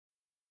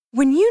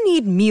When you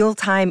need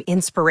mealtime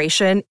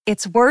inspiration,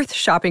 it's worth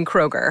shopping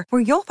Kroger,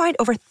 where you'll find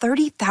over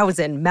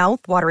 30,000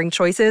 mouth-watering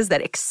choices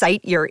that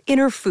excite your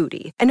inner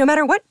foodie. And no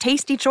matter what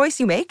tasty choice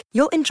you make,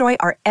 you'll enjoy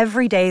our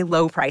everyday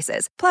low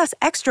prices, plus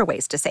extra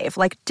ways to save,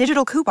 like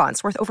digital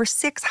coupons worth over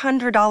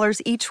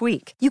 $600 each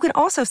week. You can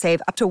also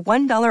save up to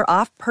 $1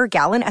 off per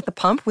gallon at the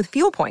pump with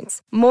fuel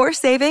points. More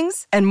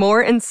savings and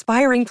more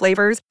inspiring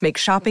flavors make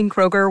shopping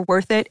Kroger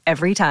worth it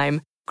every time.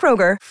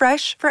 Kroger,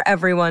 fresh for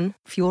everyone.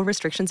 Fuel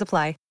restrictions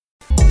apply.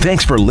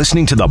 Thanks for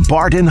listening to the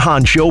Bart and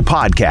Hahn Show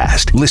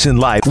podcast. Listen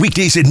live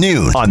weekdays at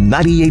noon on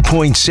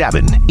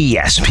 98.7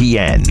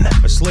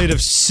 ESPN. A slate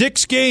of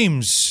 6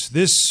 games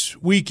this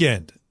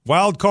weekend.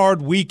 Wild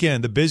card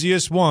weekend, the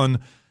busiest one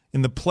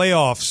in the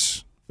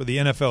playoffs for the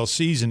NFL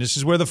season. This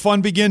is where the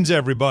fun begins,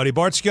 everybody.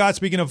 Bart Scott,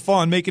 speaking of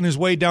fun, making his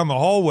way down the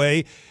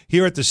hallway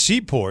here at the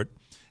Seaport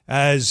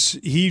as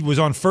he was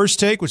on First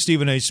Take with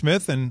Stephen A.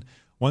 Smith. And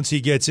once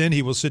he gets in,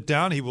 he will sit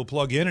down, he will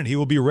plug in, and he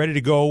will be ready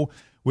to go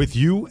with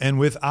you and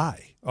with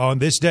I on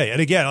this day.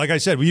 And again, like I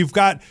said, we've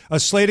got a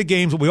slate of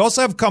games. We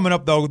also have coming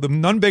up, though,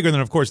 none bigger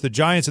than, of course, the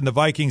Giants and the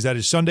Vikings. That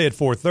is Sunday at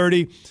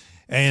 4:30.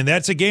 And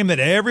that's a game that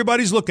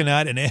everybody's looking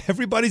at, and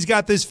everybody's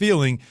got this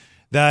feeling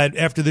that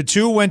after the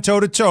two went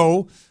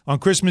toe-to-toe on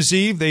Christmas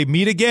Eve, they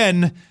meet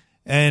again.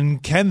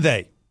 And can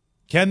the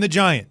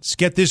Giants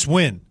get this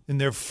win in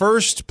their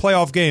first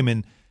playoff game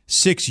in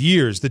 6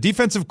 years? The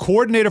defensive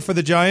coordinator for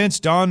the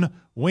Giants, Don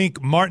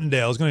Wink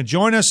Martindale, is going to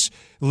join us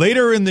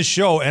later in the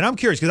show. And I'm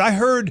curious because I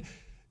heard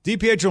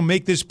DiPietro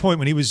make this point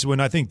when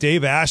I think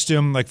Dave asked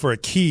him like for a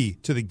key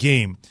to the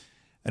game.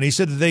 And he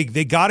said that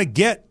they got to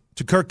get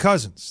to Kirk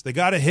Cousins. They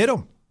got to hit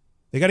him.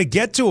 They got to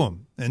get to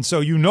him. And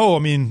so,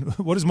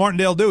 what does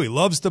Martindale do? He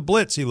loves to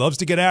blitz. He loves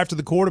to get after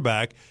the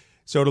quarterback.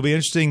 So it'll be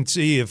interesting to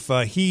see if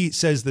he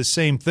says the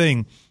same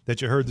thing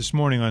that you heard this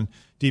morning on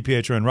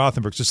DiPietro and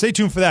Rothenberg. So stay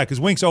tuned for that because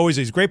Wink's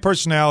he's a great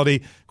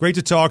personality, great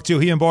to talk to.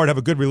 He and Bart have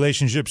a good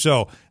relationship,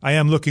 so I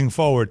am looking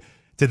forward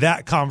to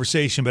that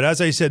conversation. But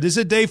as I said, this is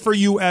a day for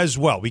you as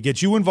well. We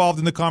get you involved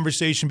in the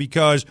conversation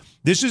because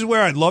this is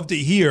where I'd love to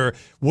hear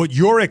what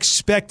you're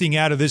expecting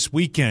out of this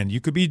weekend.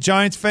 You could be a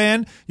Giants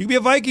fan. You could be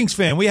a Vikings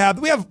fan. We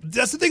have.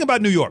 That's the thing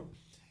about New York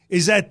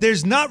is that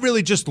there's not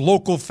really just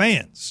local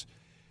fans.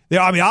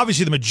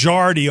 Obviously the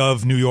majority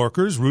of New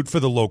Yorkers root for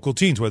the local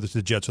teams, whether it's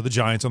the Jets or the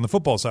Giants on the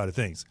football side of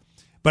things.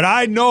 But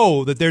I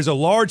know that there's a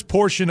large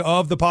portion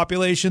of the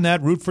population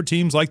that root for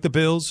teams like the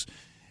Bills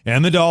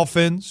and the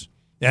Dolphins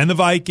and the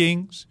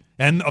Vikings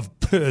and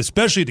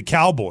especially the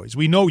Cowboys.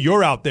 We know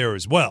you're out there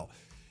as well.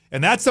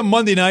 And that's a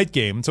Monday night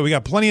game, so we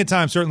got plenty of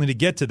time certainly to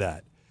get to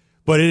that.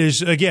 But it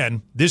is,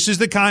 again, this is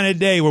the kind of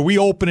day where we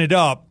open it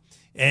up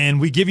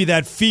and we give you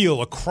that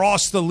feel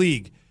across the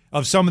league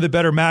of some of the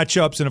better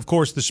matchups and, of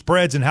course, the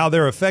spreads and how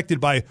they're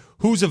affected by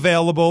who's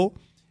available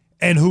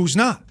and who's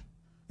not.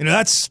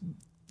 That's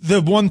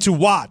the one to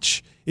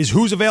watch is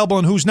who's available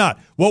and who's not.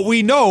 What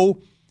we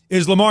know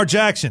is Lamar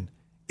Jackson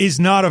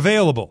is not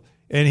available.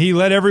 And he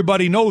let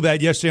everybody know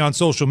that yesterday on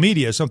social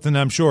media, something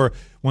I'm sure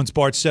once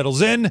Bart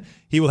settles in,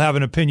 he will have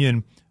an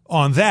opinion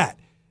on that.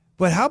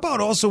 But how about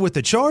also with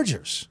the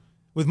Chargers?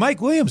 With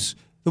Mike Williams,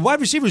 the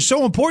wide receiver is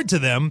so important to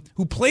them,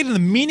 who played in a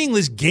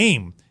meaningless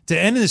game to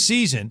end the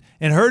season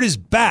and hurt his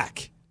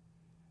back.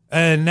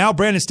 And now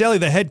Brandon Staley,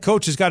 the head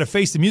coach, has got to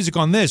face the music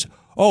on this.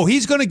 Oh,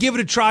 he's going to give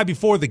it a try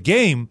before the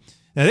game.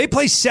 Now, they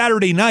play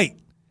Saturday night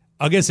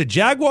against a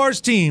Jaguars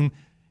team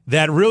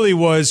that really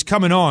was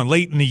coming on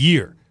late in the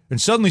year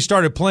and suddenly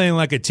started playing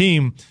like a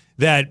team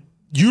that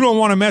you don't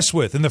want to mess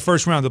with in the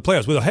first round of the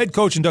playoffs with a head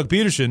coach in Doug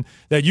Peterson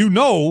that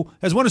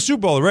has won a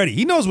Super Bowl already.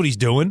 He knows what he's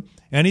doing,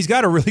 and he's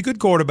got a really good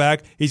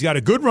quarterback. He's got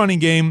a good running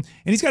game,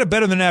 and he's got a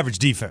better-than-average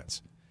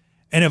defense.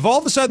 And if all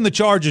of a sudden the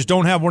Chargers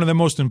don't have one of the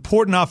most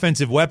important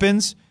offensive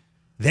weapons,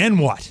 then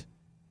what?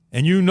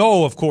 And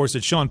of course,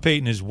 that Sean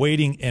Payton is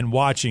waiting and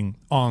watching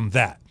on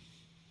that.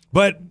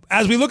 But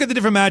as we look at the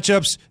different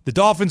matchups, the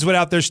Dolphins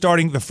without their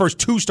the first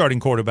two starting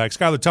quarterbacks.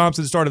 Skylar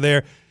Thompson started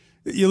there.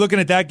 You're looking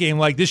at that game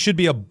like this should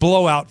be a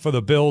blowout for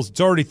the Bills.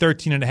 It's already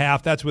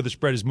 13.5. That's where the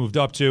spread has moved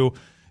up to.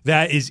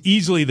 That is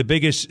easily the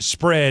biggest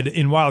spread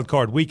in Wild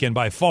Card Weekend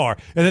by far.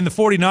 And then the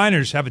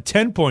 49ers have a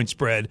 10-point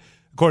spread,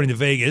 according to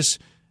Vegas,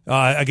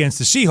 against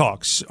the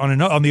Seahawks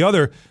on the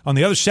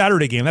other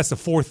Saturday game. That's the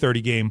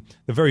 4:30 game,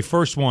 the very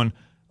first one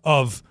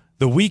of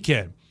the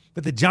weekend.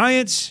 But the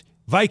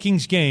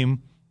Giants-Vikings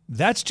game,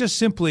 that's just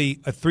simply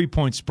a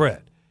 3-point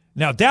spread.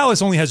 Now,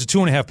 Dallas only has a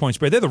 2.5-point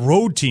spread. They're the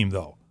road team,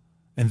 though,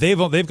 and they've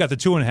got the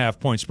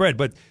 2.5-point spread.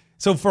 But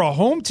so for a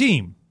home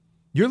team,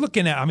 you're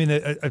looking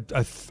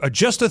at,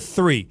 just a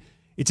 3.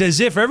 It's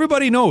as if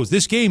everybody knows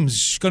this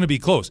game's going to be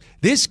close.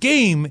 This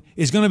game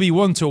is going to be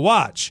one to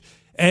watch.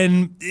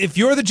 And if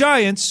you're the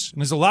Giants,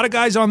 and there's a lot of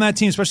guys on that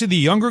team, especially the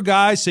younger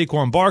guys,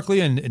 Saquon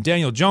Barkley and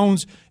Daniel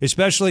Jones,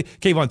 especially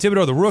Kayvon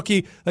Thibodeau, the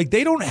rookie,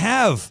 they don't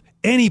have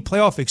any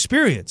playoff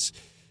experience.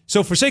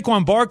 So for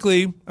Saquon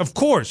Barkley, of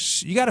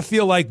course, you got to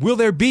feel like, will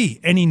there be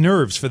any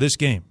nerves for this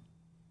game?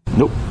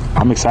 Nope.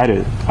 I'm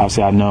excited.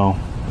 Obviously, I know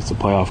it's a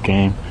playoff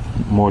game.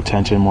 More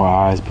attention, more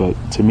eyes. But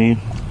to me,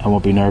 I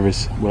won't be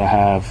nervous. Would I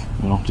have,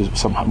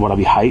 would I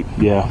be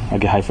hyped? Yeah, I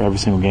get hyped for every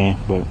single game.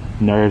 But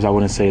nerves, I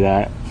wouldn't say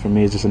that. For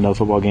me, it's just another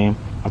football game.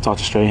 I talked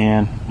to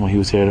Strahan when he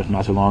was here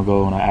not too long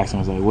ago, and I asked him,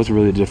 I was like, what's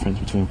really the difference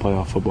between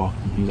playoff football?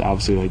 He's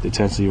obviously like the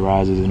intensity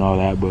rises and all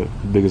that, but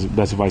the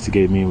best advice he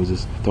gave me was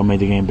just don't make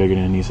the game bigger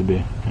than it needs to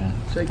be.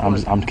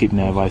 And I'm keeping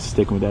that advice,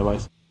 sticking with that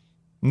advice.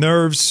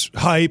 Nerves,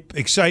 hype,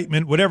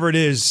 excitement, whatever it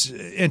is,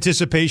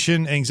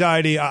 anticipation,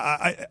 anxiety,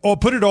 I'll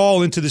put it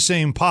all into the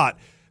same pot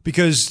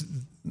because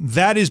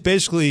that is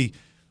basically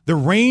the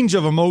range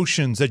of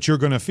emotions that you're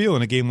going to feel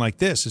in a game like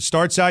this. It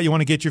starts out, you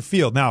want to get your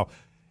feel. Now,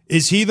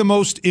 is he the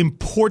most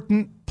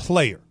important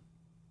player?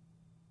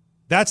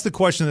 That's the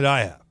question that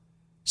I have.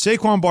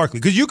 Saquon Barkley.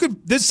 Because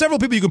there's several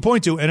people you can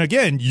point to, and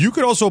again, you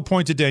could also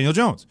point to Daniel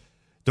Jones.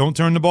 Don't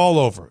turn the ball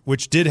over,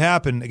 which did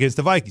happen against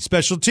the Vikings.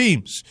 Special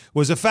teams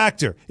was a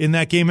factor in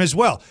that game as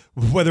well.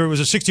 Whether it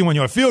was a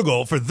 61-yard field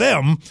goal for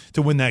them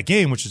to win that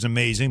game, which is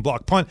amazing,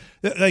 block punt.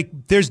 Like,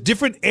 there's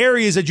different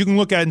areas that you can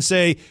look at and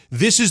say,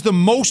 this is the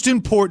most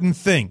important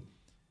thing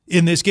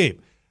in this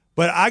game.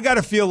 But I got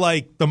to feel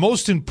like the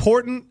most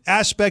important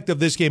aspect of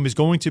this game is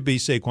going to be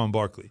Saquon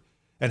Barkley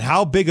and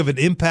how big of an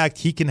impact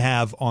he can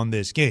have on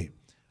this game.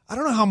 I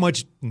don't know how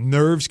much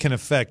nerves can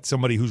affect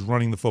somebody who's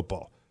running the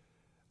football.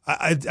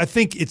 I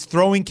think it's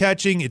throwing,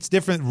 catching, it's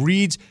different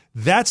reads.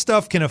 That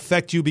stuff can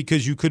affect you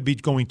because you could be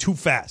going too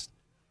fast.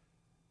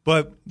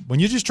 But when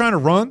you're just trying to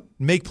run,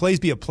 make plays,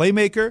 be a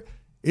playmaker,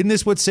 isn't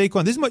this what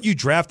Saquon, this is what you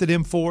drafted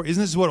him for?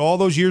 Isn't this what all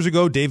those years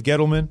ago, Dave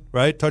Gettleman,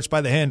 right, touched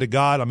by the hand of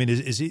God? I mean,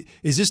 is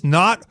this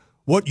not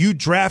what you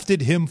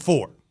drafted him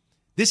for?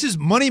 This is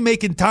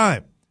money-making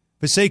time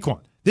for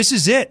Saquon. This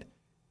is it.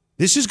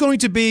 This is going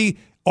to be,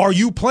 are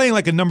you playing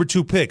like a number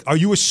 2 pick? Are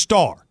you a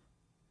star?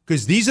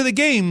 Because these are the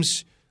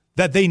games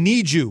that they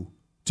need you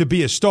to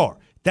be a star.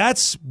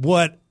 That's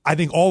what I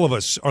think all of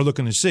us are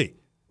looking to see.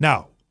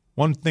 Now,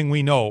 one thing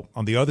we know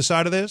on the other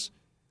side of this,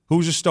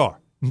 who's a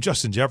star?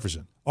 Justin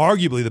Jefferson,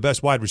 arguably the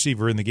best wide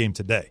receiver in the game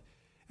today.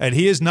 And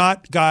he is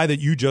not a guy that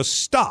you just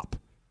stop.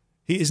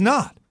 He is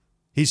not.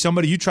 He's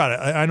somebody you try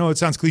to, I know it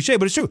sounds cliche,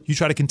 but it's true. You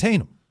try to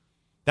contain him.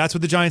 That's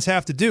what the Giants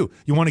have to do.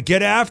 You want to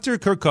get after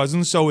Kirk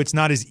Cousins so it's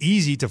not as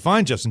easy to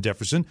find Justin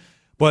Jefferson.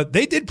 But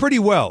they did pretty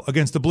well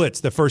against the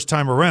blitz the first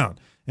time around.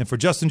 And for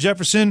Justin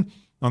Jefferson,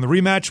 on the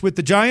rematch with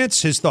the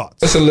Giants, his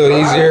thoughts. It's a little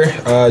easier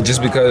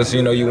just because,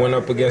 you went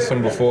up against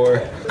them before,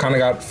 kind of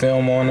got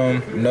film on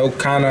them, know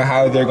kind of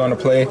how they're going to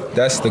play.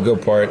 That's the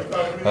good part.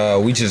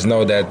 We just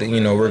know that,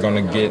 we're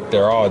going to get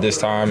their all this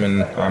time.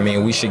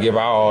 And, we should give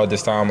our all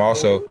this time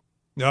also.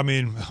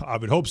 I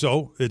would hope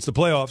so. It's the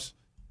playoffs.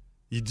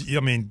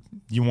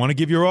 You want to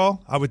give your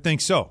all? I would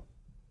think so.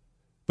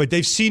 But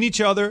they've seen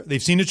each other.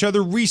 They've seen each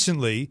other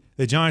recently.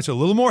 The Giants are a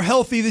little more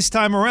healthy this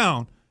time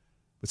around.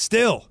 But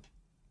still,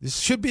 this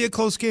should be a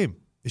close game.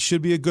 It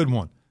should be a good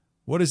one.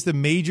 What is the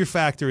major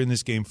factor in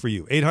this game for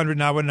you?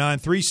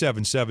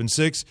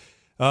 800-919-3776.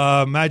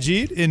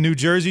 Majid in New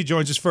Jersey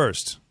joins us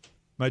first.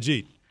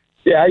 Majid.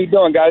 Yeah, how you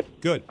doing, guys?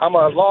 Good. I'm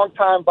a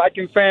longtime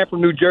Viking fan from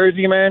New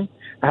Jersey, man.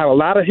 I have a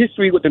lot of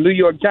history with the New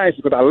York Giants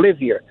because I live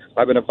here.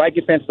 I've been a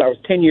Viking fan since I was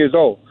 10 years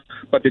old.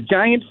 But the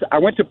Giants, I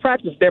went to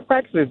their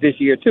practices this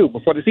year, too,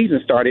 before the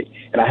season started,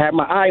 and I had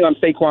my eye on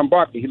Saquon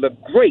Barkley. He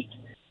looked great.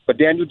 But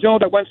Daniel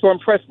Jones, I wasn't so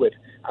impressed with.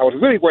 I was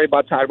really worried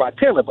about Tyrod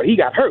Taylor, but he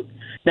got hurt.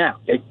 Now,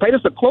 they played us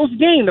a close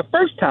game the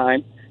first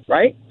time,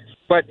 right?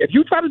 But if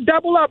you try to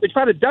double up and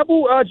try to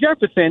double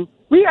Jefferson,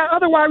 we got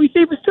other wide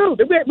receivers, too.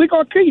 We're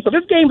going to kill you. So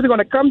this game is going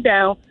to come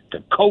down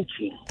to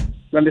coaching.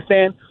 You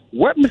understand?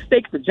 What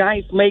mistakes the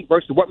Giants make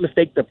versus what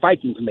mistakes the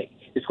Vikings make.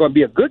 It's going to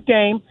be a good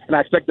game, and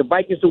I expect the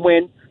Vikings to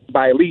win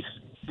by at least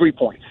 3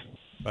 points.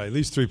 By at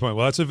least 3 points.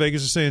 Well, that's what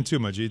Vegas is saying, too,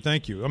 Majid.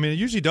 Thank you. It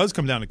usually does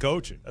come down to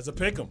coaching. That's a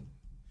pick 'em.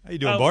 How you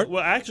doing, Bart?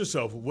 Well, ask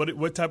yourself,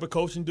 what type of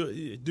coaching do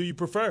you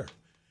prefer?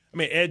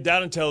 Ed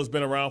Donatell has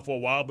been around for a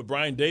while, but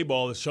Brian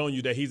Daboll has shown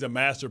you that he's a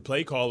master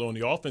play caller on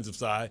the offensive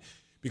side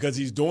because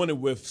he's doing it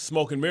with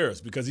smoke and mirrors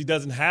because he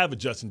doesn't have a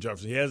Justin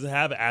Jefferson. He doesn't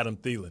have an Adam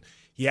Thielen.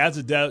 He has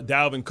a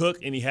Dalvin Cook,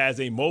 and he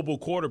has a mobile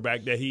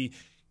quarterback that he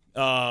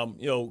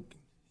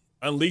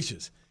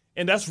unleashes.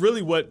 And that's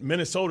really what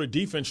Minnesota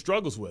defense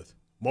struggles with,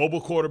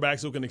 mobile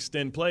quarterbacks who can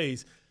extend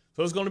plays.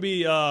 So it's going to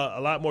be a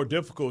lot more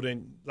difficult.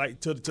 And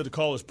like to the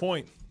caller's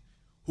point,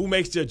 who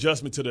makes the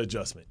adjustment to the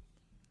adjustment?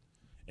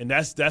 And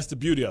that's the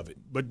beauty of it.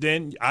 But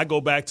then I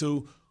go back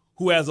to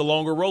who has a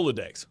longer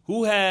Rolodex,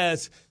 who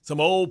has some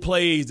old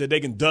plays that they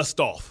can dust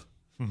off,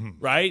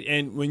 right?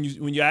 And when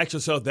you ask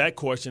yourself that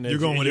question, you're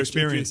going with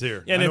experience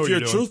here. And if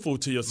you're truthful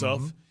to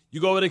yourself, you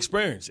go with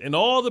experience. And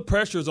all the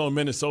pressure is on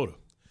Minnesota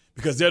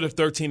because they're the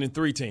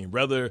 13-3 team.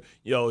 Rather,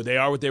 they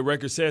are what their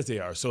record says they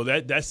are. So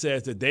that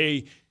says that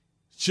they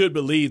should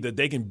believe that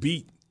they can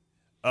beat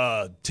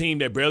a team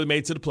that barely made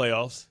it to the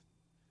playoffs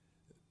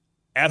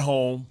at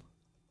home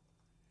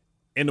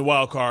in the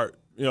wild card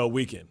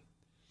weekend.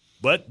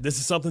 But this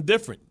is something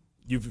different.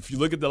 If you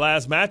look at the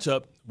last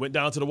matchup, went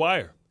down to the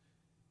wire.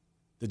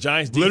 The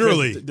Giants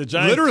defense,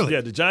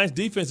 the Giants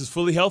defense is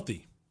fully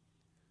healthy.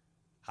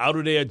 How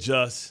do they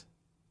adjust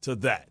to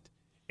that?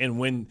 And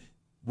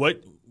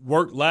what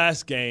worked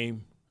last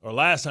game or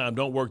last time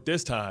don't work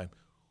this time,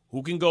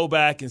 who can go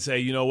back and say,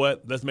 you know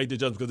what, let's make the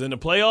adjustment? Because in the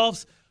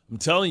playoffs, I'm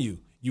telling you,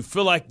 you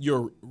feel like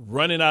you're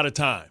running out of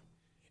time.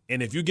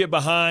 And if you get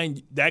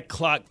behind, that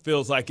clock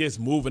feels like it's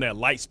moving at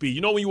light speed.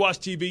 You know when you watch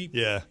TV?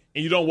 Yeah.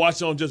 And you don't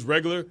watch it on just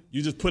regular,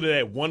 you just put it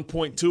at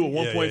 1.2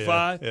 or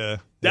 1.5? Yeah.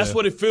 That's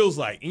what it feels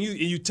like. And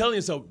you telling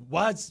yourself,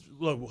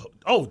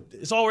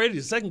 it's already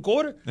the second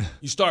quarter?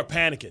 You start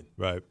panicking.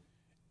 Right.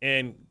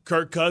 And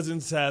Kirk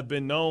Cousins have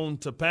been known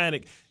to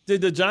panic.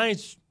 The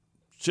Giants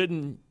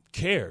shouldn't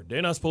care.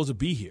 They're not supposed to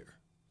be here.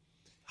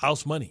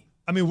 House money.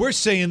 I mean, we're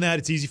saying that.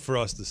 It's easy for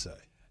us to say.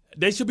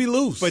 They should be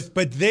loose.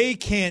 But they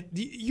can't.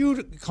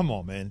 You come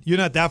on, man. You're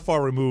not that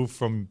far removed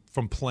from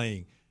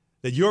playing.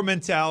 That your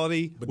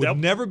mentality would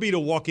never be to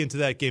walk into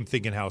that game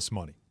thinking house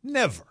money.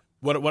 Never.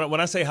 When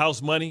I say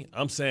house money,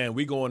 I'm saying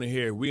we going in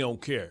here. We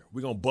don't care.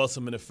 We're going to bust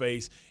them in the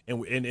face.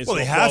 And it's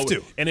they have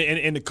to.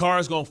 And the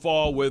car's going to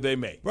fall where they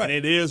may. Right. And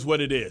it is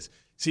what it is.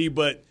 See,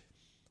 but.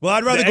 Well,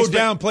 I'd rather go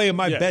down playing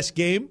my best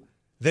game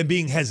than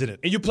being hesitant.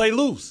 And you play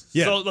loose.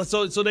 Yeah.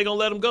 So they're going to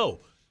let them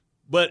go.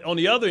 But on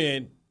the other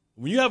end,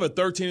 when you have a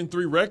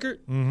 13-3 record,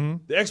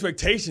 the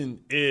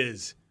expectation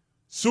is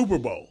Super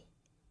Bowl.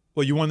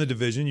 Well, you won the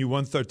division. You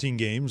won 13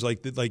 games.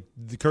 Like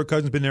Kirk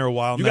Cousins been there a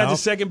while now. You got the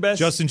second best.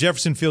 Justin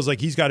Jefferson feels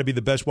like he's got to be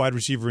the best wide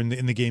receiver in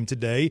the game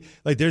today.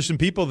 Like there's some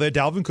people there.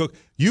 Dalvin Cook.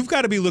 You've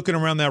got to be looking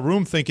around that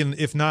room thinking,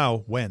 if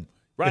now, when?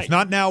 Right. If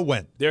not now,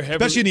 when? They're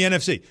heavily, especially in the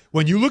NFC.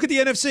 When you look at the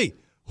NFC,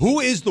 who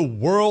is the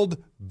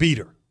world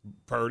beater?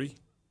 Purdy.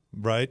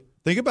 Right.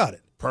 Think about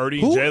it.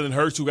 Purdy, Jalen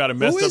Hurts, who got a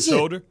messed up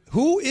shoulder.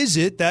 Who is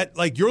it that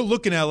you're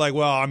looking at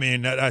well, I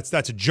mean, that's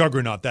a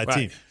juggernaut, that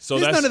team. So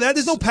there's none of that.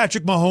 There's no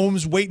Patrick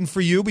Mahomes waiting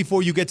for you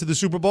before you get to the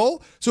Super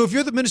Bowl. So if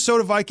you're the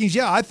Minnesota Vikings,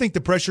 I think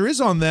the pressure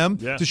is on them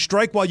to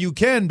strike while you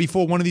can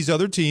before one of these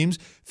other teams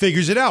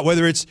figures it out.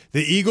 Whether it's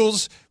the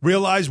Eagles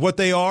realize what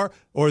they are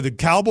or the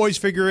Cowboys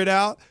figure it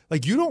out.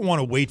 You don't want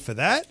to wait for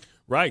that.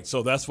 Right.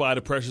 So that's why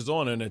the pressure's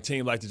on in a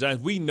team like the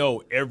Giants. We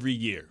know every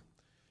year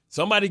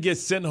somebody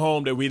gets sent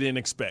home that we didn't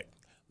expect.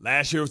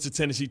 Last year was the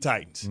Tennessee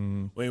Titans.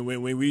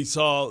 When we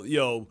saw,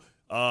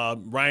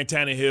 Ryan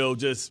Tannehill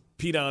just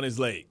pee down his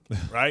leg,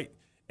 right?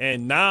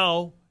 And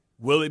now,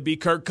 will it be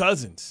Kirk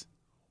Cousins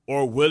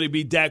or will it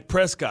be Dak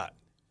Prescott?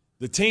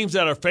 The teams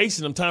that are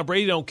facing him, Tom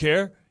Brady don't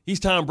care. He's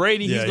Tom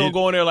Brady. He's going to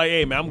go in there like,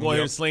 hey, man, I'm going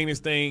here to sling this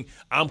thing.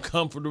 I'm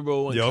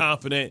comfortable and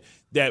confident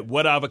that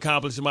what I've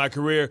accomplished in my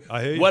career,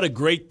 what a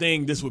great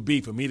thing this would be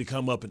for me to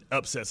come up and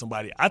upset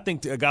somebody. I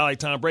think a guy like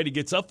Tom Brady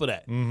gets up for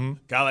that. A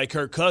guy like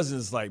Kirk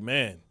Cousins is like,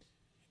 man,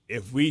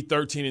 if we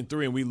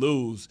 13-3 and we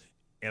lose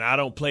and I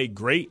don't play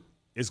great,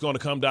 it's going to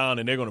come down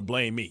and they're going to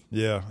blame me.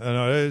 Yeah, I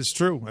know, it's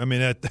true. I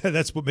mean,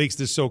 that's what makes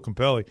this so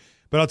compelling.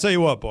 But I'll tell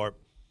you what, Bart.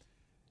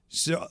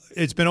 So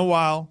it's been a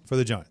while for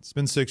the Giants. It's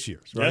been 6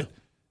 years, right?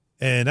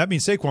 Yeah. And that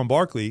means Saquon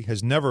Barkley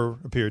has never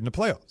appeared in the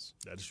playoffs.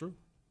 That is true.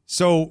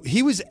 So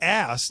he was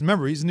asked,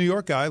 remember, he's a New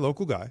York guy,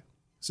 local guy.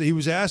 So he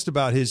was asked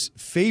about his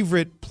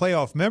favorite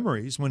playoff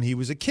memories when he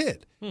was a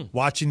kid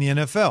watching the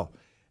NFL.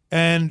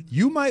 And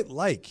you might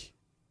like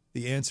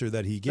the answer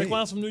that he gave.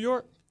 Saquon's from New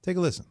York? Take a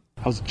listen.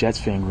 I was a Jets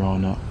fan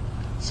growing up.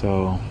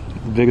 So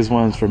the biggest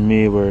ones for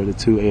me were the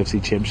 2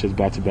 AFC championships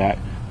back-to-back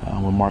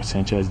when Mark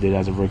Sanchez did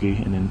as a rookie,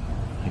 and then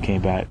I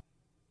came back.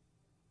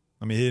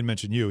 I mean, he didn't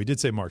mention you. He did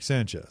say Mark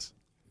Sanchez.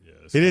 Yeah,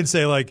 he didn't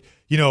say,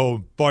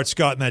 Bart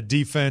Scott in that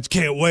defense,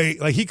 can't wait.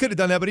 He could have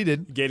done that, but he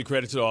didn't. He gave the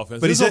credit to the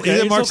offense. But he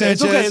said Mark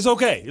Sanchez.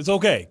 It's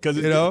okay. Because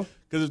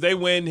if they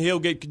win, he'll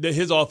get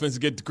his offense to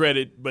get the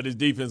credit, but his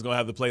defense is going to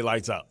have to play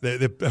lights out.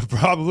 They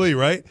probably,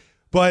 right?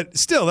 But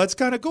still, that's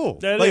kind of cool.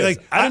 That is.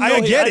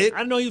 I get it. I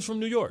didn't know he was from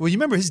New York. Well, you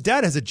remember his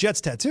dad has a Jets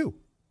tattoo.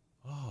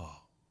 Oh.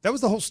 That was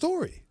the whole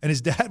story. And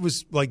his dad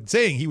was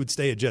saying he would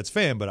stay a Jets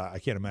fan, but I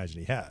can't imagine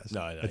he has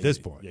at this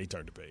point. Yeah, he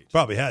turned the page.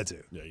 Probably had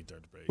to. Yeah, he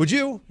turned the page. Would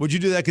you? Would you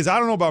do that? Because I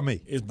don't know about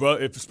me.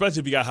 Especially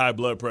if you got high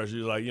blood pressure,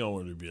 you're like, you don't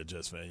want to be a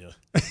Jets fan.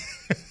 Yeah.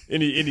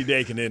 any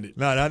day can end it.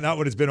 No, not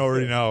when it's been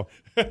already now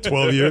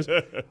 12 years.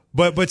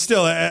 But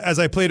still, as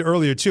I played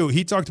earlier too,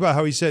 he talked about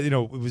how he said,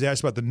 it was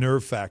asked about the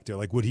nerve factor,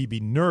 would he be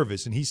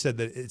nervous? And he said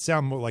that it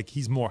sounded more like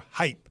he's more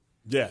hype.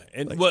 Yeah,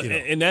 and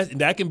and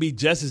that can be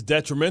just as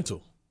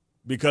detrimental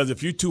because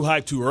if you're too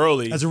hyped too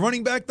early. As a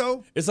running back,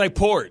 though, it's like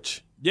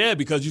porridge. Yeah,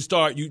 because you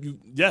start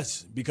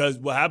because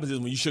what happens is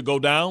when you should go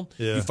down,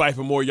 you fight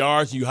for more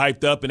yards, and you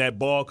hyped up, and that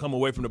ball come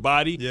away from the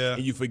body,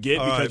 and you forget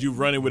because you're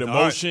running with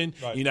emotion.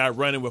 Right. You're not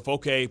running with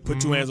put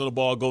 2 hands on the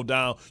ball, go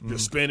down. You're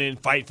spinning,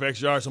 fight for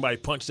extra yards. Somebody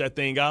punch that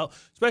thing out.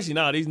 Especially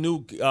now, these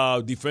new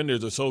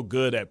defenders are so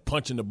good at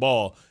punching the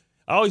ball.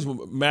 I always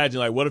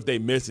imagine what if they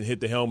miss and hit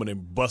the helmet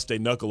and bust their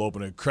knuckle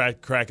open and crack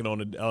it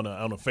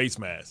on a face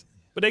mask.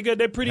 But they're good.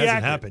 They're pretty accurate.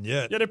 Hasn't happened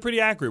yet. Yeah, they're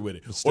pretty accurate with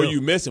it. Or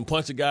you miss and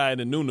punch a guy in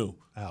the nunu.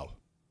 Ow.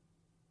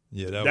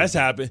 Yeah, that's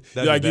happened.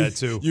 That'd be bad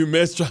too. You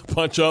miss, try to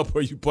punch up,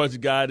 or you punch a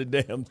guy in the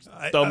damn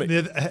stomach.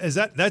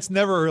 That's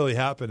never really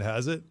happened,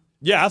 has it?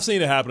 Yeah, I've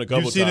seen it happen a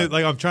couple times. You've seen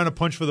it I'm trying to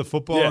punch for the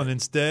football and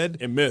instead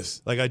and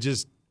miss. I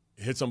just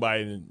hit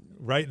somebody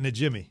right in the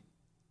Jimmy.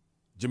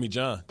 Jimmy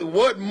John.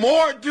 What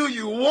more do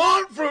you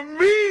want from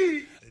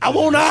me? I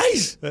want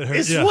ice.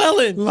 It's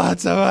swelling.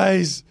 Lots of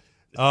ice.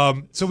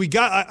 So we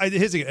got,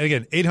 here's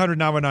again,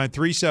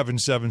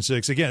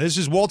 800-919-3776. Again, this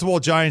is wall-to-wall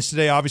Giants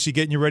today, obviously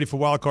getting you ready for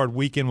Wild Card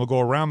Weekend. We'll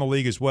go around the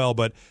league as well,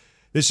 but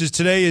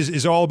today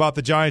is all about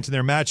the Giants and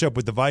their matchup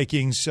with the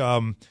Vikings.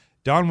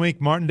 Don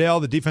Wink Martindale,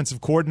 the defensive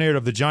coordinator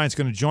of the Giants,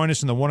 going to join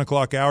us in the 1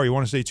 o'clock hour. You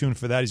want to stay tuned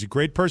for that. He's a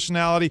great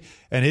personality,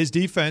 and his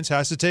defense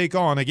has to take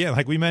on, again,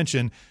 like we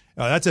mentioned,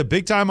 that's a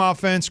big-time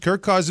offense.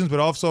 Kirk Cousins, but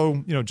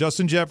also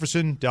Justin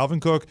Jefferson,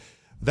 Dalvin Cook,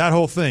 that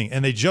whole thing.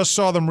 And they just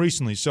saw them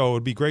recently, so it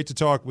would be great to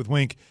talk with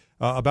Wink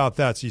about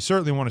that. So you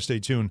certainly want to stay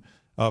tuned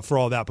for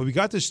all that. But we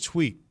got this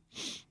tweet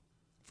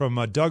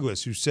from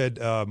Douglas, who said,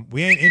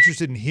 we ain't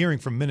interested in hearing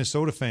from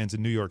Minnesota fans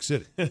in New York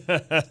City.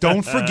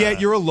 Don't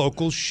forget you're a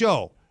local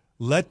show.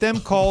 Let them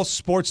call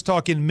Sports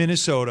Talk in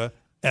Minnesota,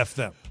 F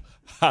them.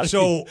 How do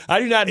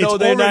you not know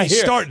they're not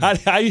here? Starting. How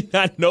do you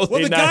not know they're not here?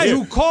 Well, the guy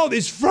who called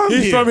is from here.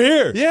 He's from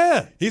here.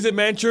 Yeah. He's a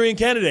Manchurian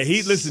candidate.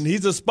 He's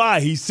a spy.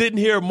 He's sitting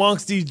here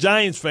amongst these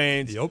Giants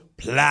fans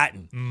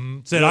plotting. Mm-hmm.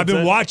 Said, I've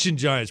been watching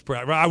Giants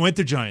practice. I went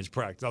to Giants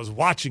practice. I was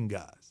watching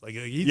guys.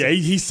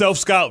 He's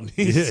self-scouting.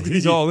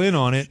 He's all in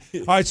on it.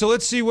 All right, so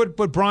let's see what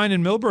Brian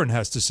in Milburn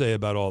has to say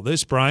about all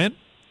this. Brian?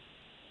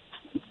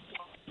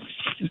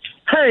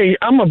 Hey,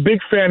 I'm a big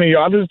fan of you.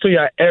 I listen to you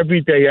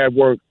every day at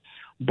work.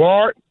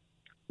 Bart,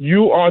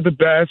 you are the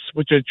best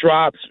with your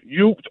drops.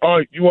 You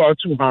are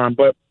too, Han.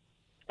 But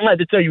I have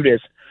to tell you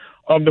this.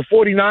 The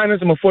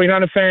 49ers, I'm a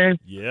 49er fan.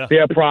 Yeah.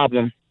 They're a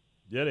problem.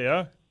 Yeah, they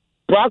are.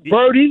 Brock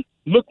Purdy,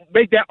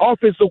 make that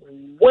offense look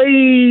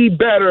way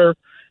better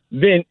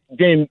than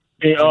Jimmy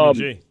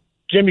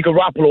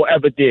Garoppolo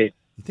ever did.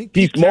 You think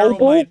he's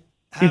mobile.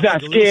 He's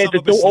not scared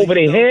to throw over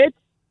their head.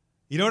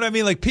 You know what I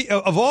mean? Like,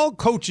 of all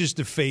coaches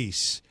to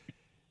face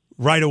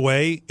right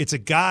away, it's a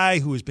guy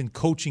who has been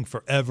coaching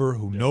forever,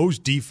 who knows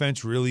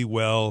defense really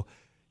well.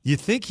 You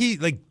think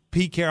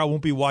Pete Carroll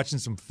won't be watching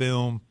some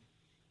film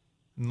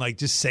and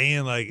just saying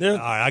all right,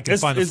 I can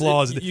find the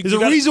flaws. There's a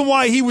reason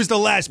why he was the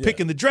last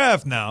pick in the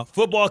draft now.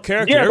 Football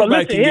character, yeah,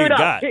 everybody but listen, can get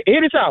got.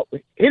 Hear this out.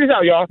 Hear this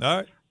out, y'all. All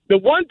right. The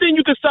one thing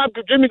you can stop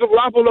Jimmy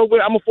Garoppolo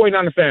with, I'm a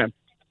 49er fan,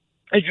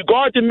 is you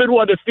guard the middle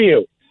of the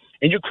field.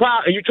 And you try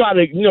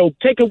to,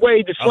 take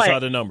away the slant. Outside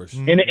the numbers.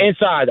 And the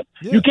inside.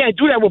 Yeah. You can't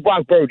do that with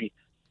Brock Purdy.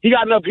 He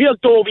got enough. He'll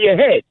throw over your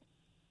head.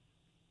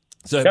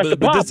 So, That's the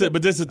problem.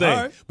 But this is the thing.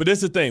 Right. But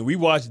this is the thing. We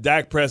watched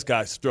Dak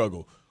Prescott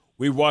struggle.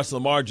 We watched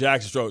Lamar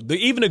Jackson struggle.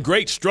 Even a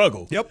great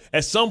struggle. Yep.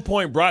 At some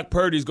point, Brock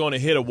Purdy's going to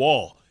hit a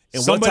wall.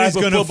 And Somebody's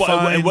what type of gonna football?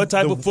 find And what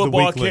type the of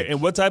football? weak link. And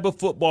what type of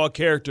football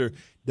character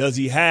does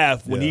he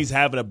have when he's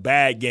having a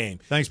bad game?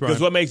 Thanks, Brian.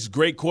 Because what makes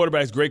great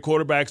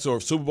quarterbacks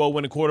or Super Bowl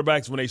winning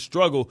quarterbacks, when they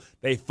struggle,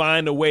 they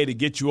find a way to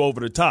get you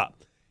over the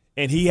top.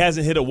 And he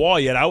hasn't hit a wall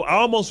yet. I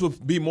almost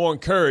would be more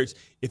encouraged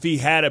if he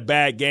had a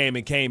bad game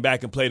and came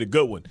back and played a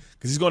good one,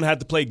 because he's going to have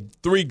to play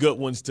 3 good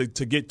ones to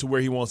get to where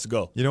he wants to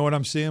go. You know what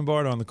I'm seeing,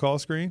 Bart, on the call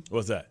screen?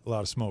 What's that? A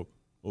lot of smoke.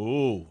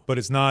 Ooh. But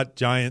it's not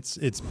Giants.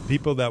 It's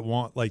people that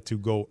want to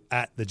go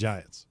at the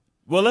Giants.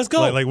 Well, let's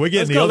go. Like we're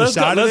getting the other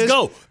side of this.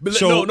 Let's go. But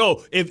So,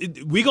 no.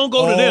 If we gonna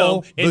go to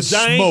them and the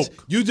Giants,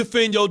 smoke. you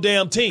defend your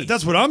damn team.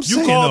 That's what I'm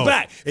saying, You call though.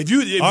 back. If you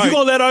right.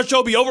 gonna let our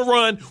show be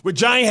overrun with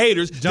Giant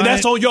haters, then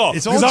that's on y'all.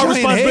 It's all our Giant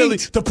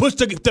responsibility hate. to push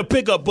the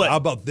pickup button. How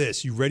about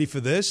this? You ready for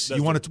this? Let's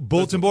you want do a it.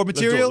 bulletin board Let's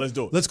do it. material? Let's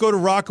do it. Let's go to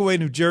Rockaway,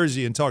 New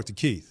Jersey, and talk to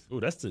Keith.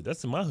 Ooh, that's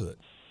in my hood.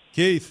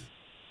 Keith.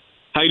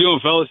 How you doing,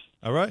 fellas?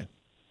 All right.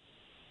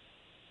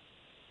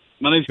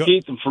 My name's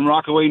Keith. I'm from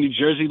Rockaway, New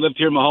Jersey. Lived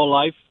here my whole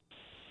life.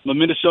 I'm a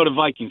Minnesota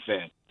Viking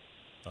fan.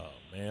 Oh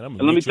man, I'm And let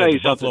gonna me meet you tell at you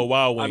the Buffalo something.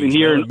 Wild Wings. I've been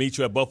hearing- I'm gonna meet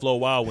you at Buffalo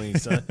Wild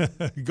Wings, son.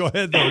 Go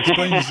ahead, though.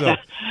 Explain yourself.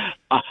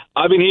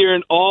 I've been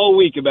hearing all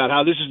week about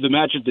how this is the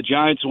matchup the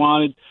Giants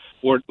wanted,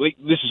 or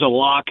this is a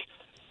lock.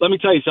 Let me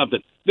tell you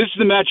something. This is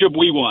the matchup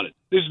we wanted.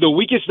 This is the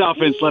weakest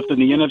offense left in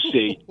the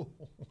NFC.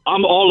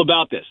 I'm all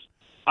about this.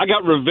 I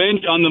got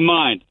revenge on the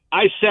mind.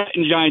 I sat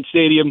in Giant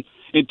Stadium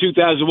in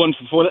 2001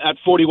 at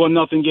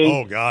 41-0 game.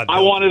 Oh, God, I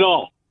no. want it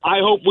all. I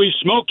hope we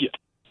smoke you.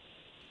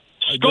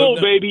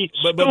 Skull, baby.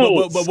 But Skull.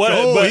 what?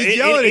 Skull, But he's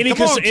yelling it.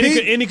 Come on,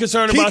 Keith. any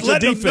concern Keith, about your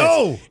let him defense?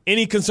 know.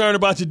 Any concern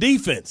about your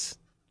defense?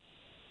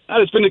 That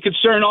has been a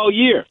concern all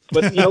year.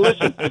 But,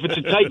 listen, if it's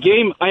a tight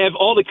game, I have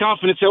all the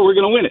confidence that we're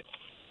going to win it.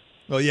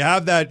 Well, you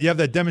have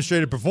that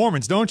demonstrated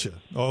performance, don't you?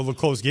 All the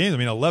close games. I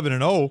mean,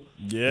 11-0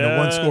 in a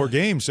one-score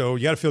game, so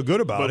you got to feel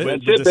good about it.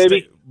 That's it,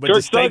 baby.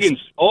 Kirk Thuggins,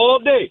 all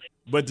day.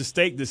 But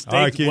the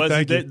right, Keith,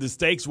 wasn't thank you. the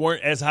stakes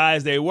weren't as high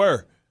as they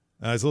were.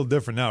 It's a little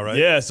different now, right?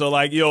 Yeah, so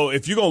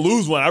if you're gonna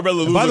lose one, I'd rather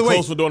lose by a the way,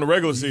 close one during the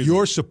regular season.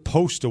 You're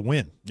supposed to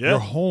win. Yeah. You're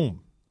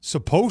home.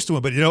 Supposed to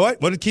win. But you know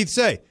what? What did Keith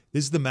say?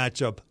 This is the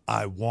matchup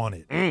I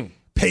wanted.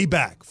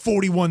 Payback,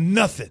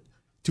 41-0,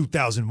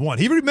 2001.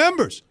 He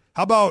remembers.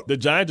 How about the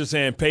Giants are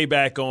saying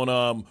payback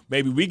on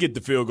maybe we get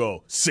the field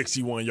goal,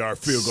 61-yard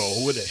field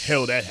goal. Where the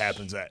hell that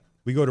happens at?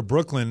 we go to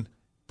Brooklyn?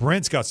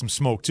 Brent's got some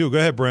smoke, too. Go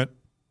ahead, Brent.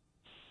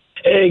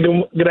 Hey,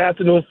 good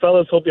afternoon,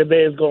 fellas. Hope your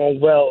day is going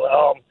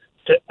well.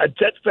 A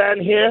Jets fan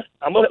here.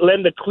 I'm going to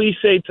lend a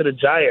cliche to the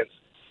Giants.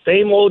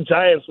 same old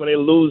Giants when they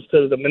lose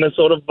to the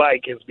Minnesota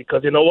Vikings,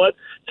 because you know what?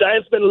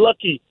 Giants been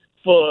lucky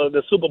for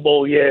the Super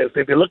Bowl years.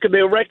 If you look at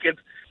their records,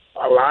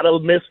 a lot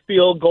of missed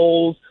field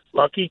goals,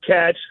 lucky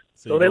catch.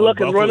 So they look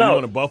and run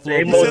out.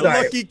 Same old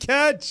lucky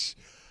catch.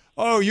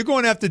 Oh, you're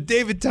going after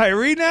David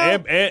Tyree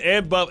now?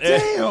 And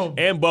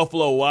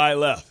Buffalo wide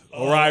left.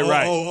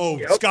 Right.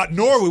 Yep. Scott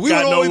Norwood. We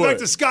went all the way back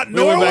to Scott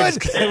Norwood.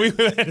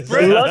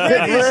 Brent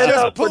is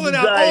just pulling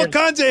out all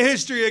kinds of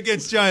history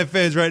against Giant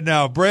fans right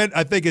now. Brent,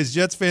 I think as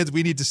Jets fans,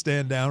 we need to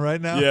stand down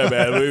right now. Yeah,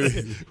 man.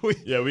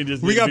 We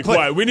just need to be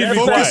quiet. We need to be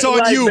focus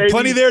quiet. on you. Baby.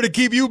 Plenty there to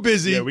keep you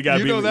busy. Yeah, we got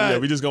to be. that. Yeah,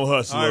 we just gonna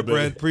hustle all a right, little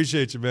bit. Brent,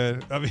 appreciate you,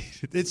 man. I mean,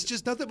 it's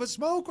just nothing but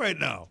smoke right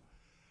now.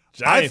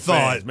 Giant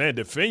fans, man,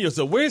 defend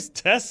yourself. Where's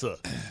Tessa?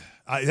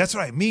 That's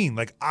what I mean.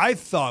 Like, I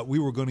thought we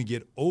were going to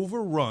get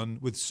overrun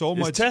with so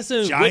much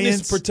Tessa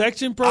Giants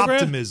protection program?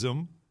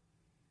 Optimism.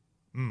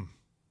 I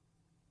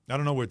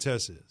don't know where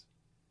Tessa is.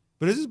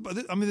 But is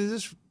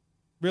this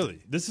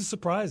really? This is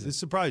surprising. This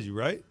surprised you,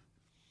 right?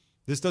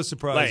 This does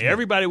surprise me. Like,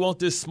 everybody wants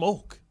this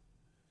smoke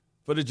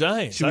for the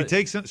Giants. Should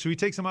we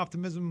take some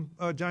optimism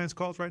Giants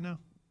calls right now?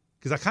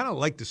 Because I kind of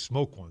like the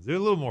smoke ones. They're a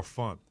little more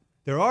fun.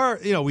 There are,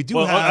 we do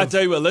have I'll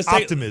tell you what, let's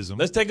optimism.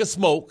 Let's take a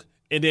smoke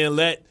and then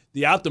let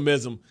the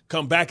optimism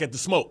come back at the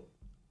smoke.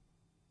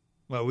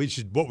 Well,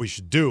 what we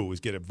should do is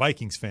get a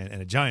Vikings fan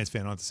and a Giants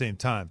fan on at the same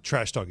time,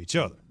 trash talk each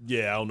other.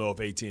 Yeah, I don't know if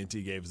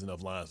AT&T gave us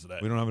enough lines for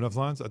that. We don't have enough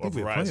lines? I think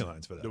we have plenty of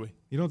lines for that. Do we?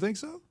 You don't think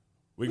so?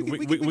 We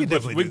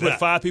definitely put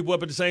 5 people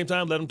up at the same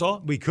time, let them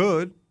talk? We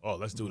could. Oh,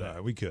 let's do that. All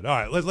right, we could. All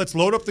right, let's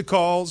load up the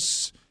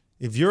calls.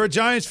 If you're a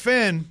Giants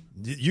fan,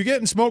 you're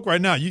getting smoked right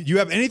now. You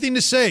have anything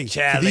to say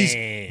to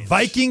these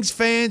Vikings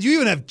fans? You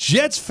even have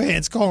Jets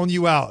fans calling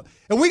you out.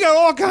 And we got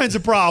all kinds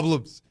of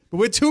problems. But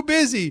we're too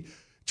busy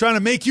trying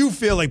to make you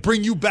feel like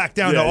bring you back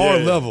down to our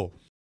level.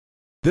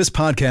 This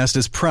podcast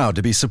is proud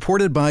to be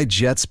supported by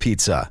Jets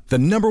Pizza, the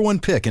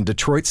 #1 pick in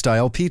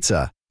Detroit-style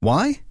pizza.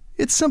 Why?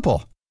 It's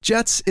simple.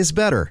 Jets is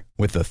better.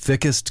 With the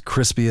thickest,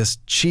 crispiest,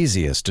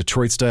 cheesiest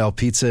Detroit-style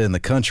pizza in the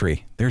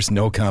country, there's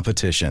no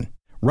competition.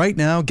 Right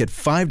now, get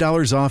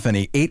 $5 off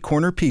any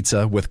 8-corner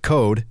pizza with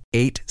code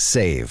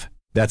 8SAVE.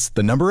 That's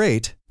the number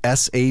 8,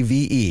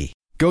 SAVE.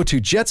 Go to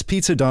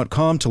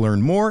jetspizza.com to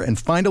learn more and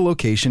find a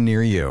location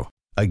near you.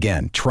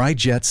 Again, try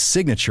Jet's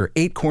signature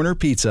 8-corner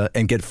pizza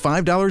and get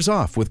 $5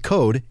 off with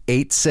code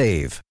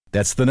 8SAVE.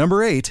 That's the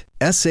number 8,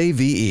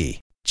 SAVE.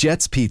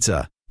 Jet's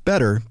Pizza.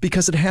 Better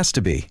because it has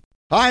to be.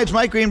 Hi, it's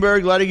Mike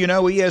Greenberg letting you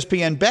know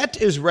ESPN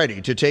Bet is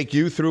ready to take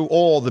you through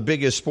all the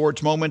biggest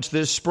sports moments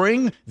this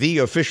spring. The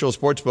official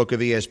sportsbook of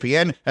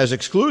ESPN has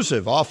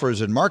exclusive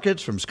offers and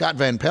markets from Scott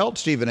Van Pelt,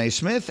 Stephen A.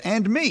 Smith,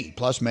 and me,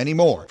 plus many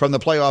more. From the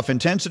playoff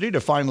intensity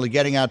to finally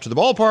getting out to the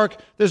ballpark,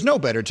 there's no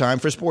better time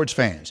for sports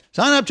fans.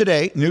 Sign up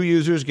today. New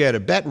users get a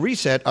bet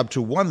reset up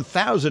to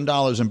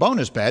 $1,000 in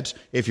bonus bets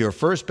if your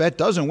first bet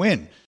doesn't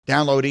win.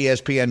 Download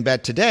ESPN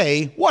Bet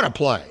today. What a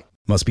play.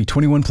 Must be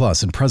 21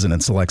 plus and present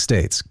in select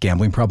states.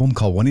 Gambling problem?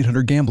 Call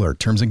 1-800-GAMBLER.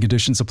 Terms and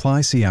conditions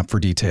apply. See app for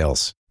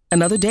details.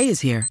 Another day is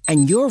here,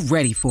 and you're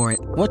ready for it.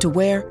 What to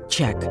wear?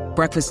 Check.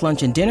 Breakfast,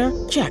 lunch, and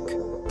dinner? Check.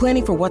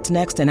 Planning for what's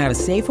next and how to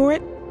save for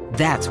it?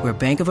 That's where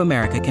Bank of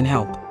America can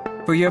help.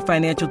 For your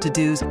financial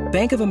to-dos,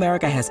 Bank of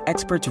America has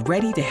experts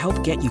ready to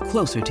help get you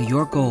closer to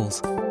your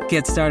goals.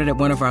 Get started at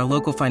one of our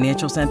local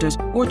financial centers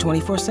or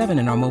 24/7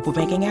 in our mobile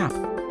banking app.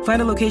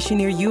 Find a location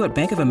near you at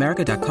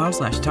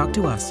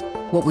bankofamerica.com/talktous.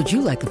 What would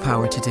you like the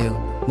power to do?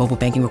 Mobile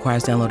banking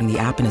requires downloading the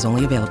app and is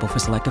only available for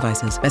select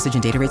devices. Message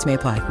and data rates may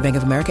apply. Bank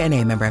of America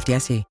NA, member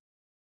FDIC.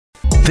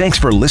 Thanks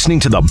for listening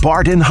to the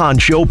Bart and Hahn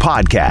Show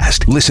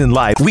podcast. Listen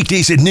live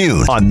weekdays at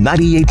noon on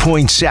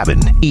 98.7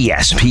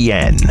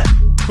 ESPN.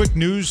 Quick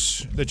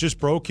news that just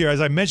broke here.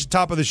 As I mentioned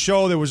top of the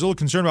show, there was a little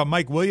concern about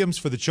Mike Williams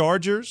for the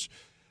Chargers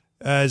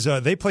as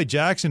they played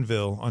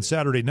Jacksonville on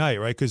Saturday night,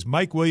 right? Because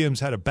Mike Williams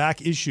had a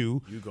back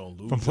issue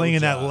from playing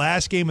in that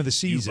last game of the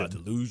season. You're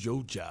about to lose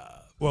your job.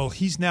 Well,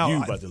 he's now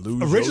you about to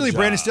lose originally your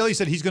Brandon job. Staley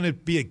said he's going to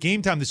be a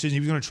game time decision. He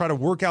was going to try to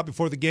work out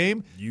before the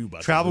game, you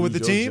about travel to with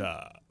lose the team.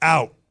 Job.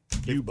 Out.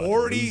 You They've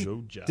already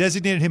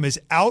designated him as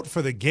out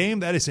for the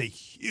game. That is a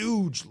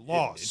huge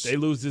loss. If they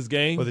lose this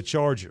game for the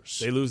Chargers.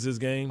 They lose this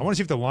game. I want to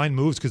see if the line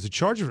moves because the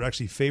Chargers are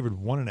actually favored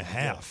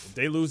 1.5. If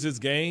they lose this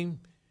game,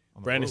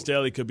 Brandon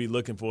Staley could be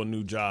looking for a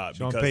new job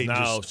because Payton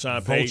now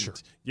Sean Payton,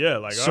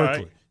 all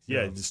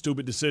right, the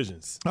stupid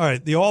decisions. All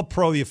right, the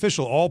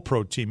official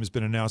All-Pro team has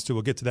been announced too.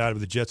 We'll get to that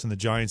with the Jets and the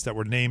Giants that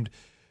were named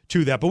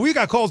to that. But we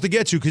got calls to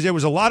get to because there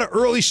was a lot of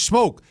early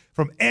smoke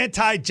from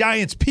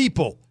anti-Giants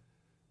people.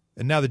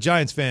 And now the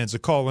Giants fans are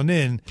calling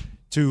in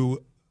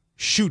to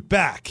shoot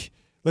back.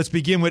 Let's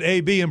begin with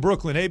AB in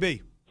Brooklyn.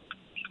 AB.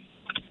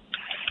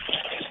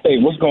 Hey,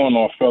 what's going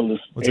on, fellas?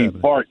 Hey,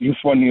 happening? Bart, you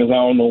funny as I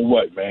don't know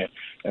what, man.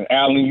 And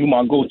Alan, you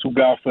my go-to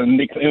guy for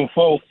Knicks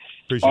info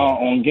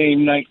on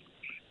game night.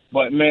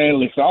 But, man,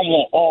 listen, I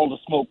want all the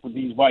smoke with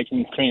these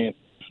Vikings fans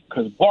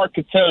because Bart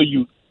could tell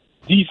you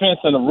defense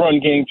and the run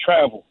game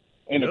travel.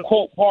 And the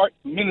quote part,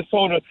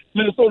 Minnesota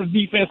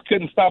defense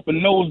couldn't stop a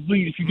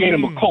nosebleed if you gave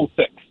them a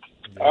Kotex.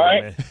 All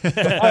right, so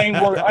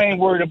I ain't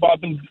worried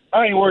about them.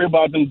 I ain't worried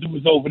about them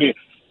dudes over there.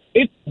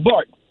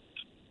 But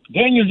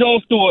Daniel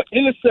Jones threw an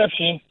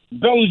interception.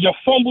 Bellinger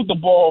fumbled the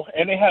ball,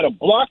 and they had a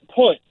blocked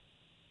punt,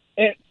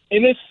 and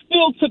it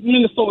still took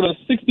Minnesota a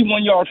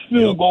 61-yard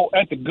field goal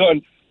at the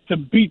gun to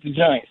beat the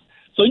Giants.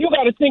 So you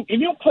got to think, if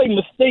you play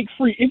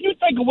mistake-free, if you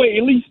take away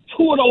at least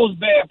 2 of those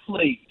bad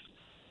plays,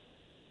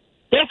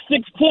 that's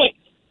 6 points.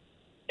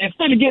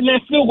 Instead of getting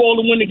that field goal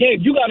to win the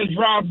game, you got to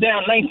drive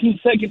down 19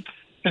 seconds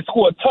to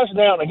score a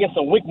touchdown against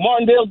a Wink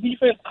Martindale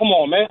defense. Come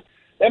on, man.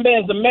 That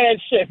man's a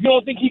mad chef. You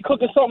don't think he's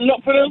cooking something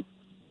up for them?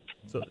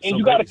 And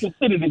you got to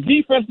consider the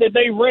defense that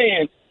they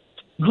ran.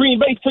 Green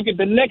Bay took it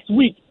the next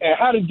week. And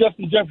how did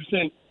Justin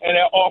Jefferson and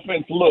that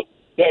offense look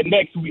that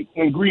next week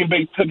when Green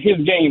Bay took his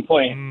game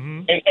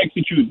plan and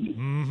executed it?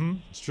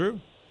 It's true.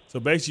 So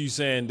basically, you're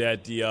saying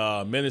that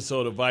the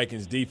Minnesota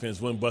Vikings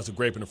defense wouldn't bust a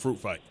grape in a fruit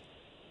fight.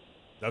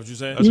 Is that what you're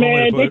saying?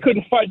 Man, they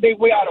couldn't fight their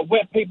way out of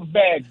wet paper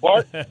bag,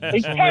 Bart.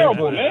 They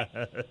terrible, man.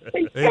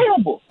 They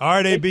terrible. All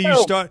right, AB,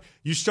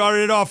 you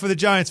started it off for the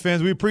Giants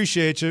fans. We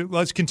appreciate you.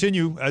 Let's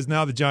continue, as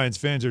now the Giants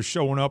fans are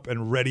showing up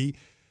and ready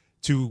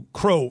to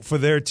crow for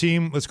their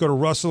team. Let's go to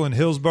Russell in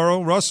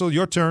Hillsborough. Russell,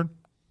 your turn.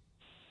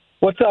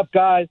 What's up,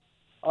 guys?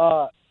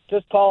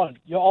 Just calling.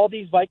 All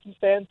these Vikings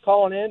fans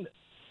calling in,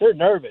 they're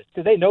nervous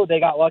because they know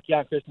they got lucky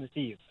on Christmas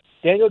Eve.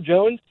 Daniel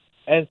Jones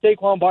and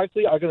Saquon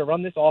Barkley are going to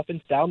run this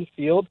offense down the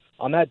field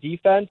on that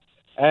defense,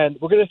 and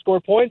we're going to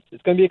score points.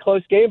 It's going to be a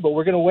close game, but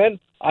we're going to win.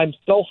 I'm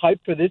so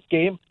hyped for this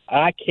game, and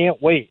I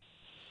can't wait.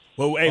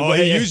 Well,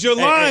 use your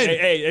line.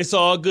 Hey, it's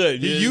all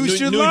good. Use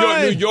your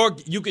line. New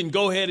York, you can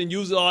go ahead and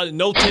use it all.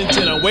 No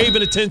 10-10. I'm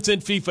waiving a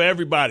 10-cent fee for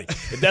everybody.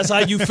 If that's how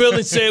you feel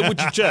it, say it with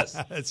your chest.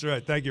 That's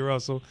right. Thank you,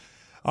 Russell.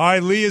 All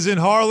right, Lee is in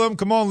Harlem.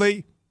 Come on,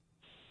 Lee.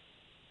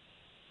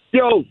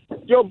 Yo,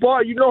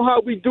 Bart, you know how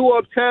we do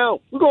uptown.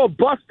 We're going to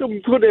bust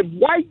them to the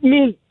white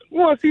meat. We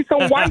want to see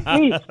some white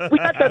meat. We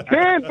got the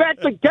band back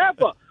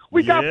together.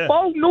 We got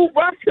 4 new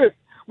rushers.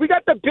 We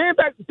got the band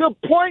back to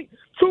 2.30.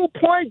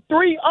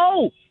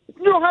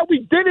 You know how we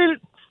did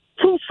it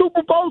 2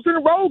 Super Bowls in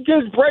a row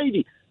against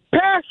Brady.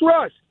 Pass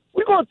rush.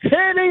 We're going to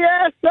tear their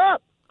ass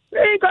up. They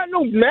ain't got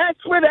no match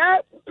for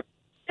that.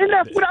 And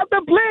that's without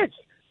the blitz.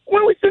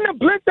 When we send the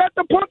blitz at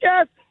the punk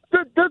ass,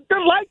 the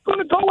light's going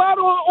to go out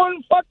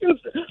on fucking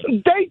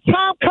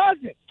daytime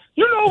cousin.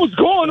 You know what's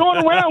going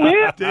on around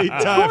here.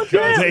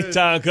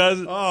 Daytime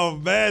cousin. Oh,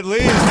 man, Lee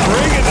is bringing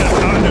the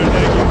thunder.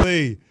 Thank you,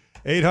 Lee.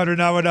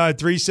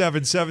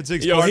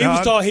 800-919-3776. Yo,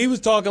 he was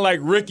talking like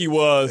Ricky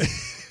was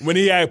when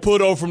he had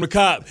pulled over from the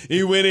cop.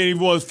 He went in, he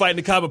was fighting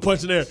the cop and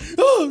punching there.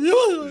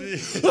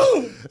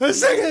 A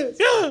second.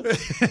 Yeah.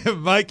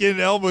 Mike in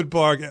Elmwood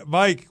Park.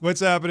 Mike, what's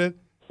happening?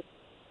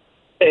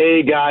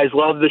 Hey, guys.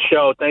 Love the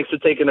show. Thanks for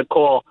taking the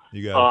call.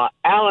 You got it.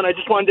 Alan, I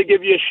just wanted to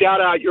give you a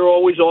shout-out. You're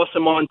always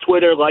awesome on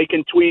Twitter,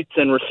 liking tweets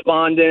and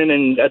responding,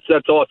 and that's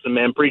awesome,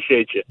 man.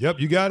 Appreciate you. Yep,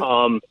 you got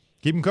it.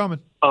 Keep them coming.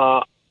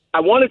 I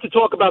wanted to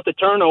talk about the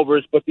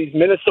turnovers, but these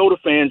Minnesota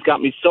fans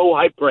got me so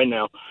hyped right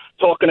now,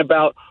 talking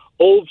about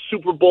old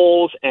Super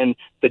Bowls and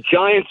the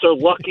Giants are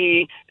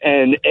lucky,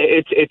 and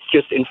it's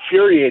just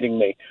infuriating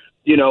me.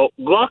 You know,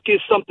 luck is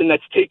something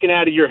that's taken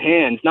out of your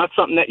hands, not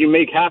something that you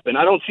make happen.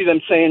 I don't see them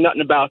saying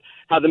nothing about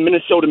how the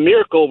Minnesota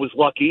Miracle was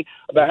lucky,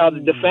 about how the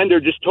defender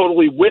just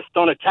totally whiffed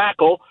on a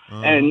tackle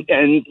and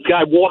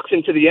guy walks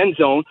into the end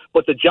zone,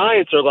 but the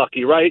Giants are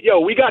lucky, right? Yo,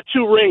 we got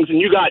 2 rings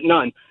and you got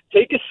none.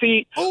 Take a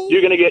seat.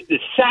 You're going to get the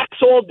sacks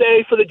all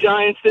day for the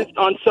Giants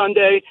on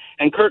Sunday,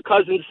 and Kirk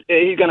Cousins,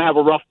 he's going to have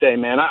a rough day,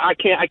 man. I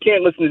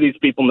can't listen to these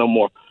people no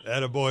more.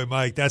 Attaboy,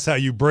 Mike. That's how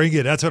you bring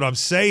it. That's what I'm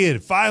saying.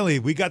 Finally,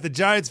 we got the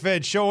Giants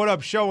fans showing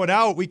up, showing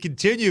out. We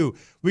continue.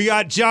 We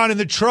got John in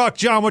the truck.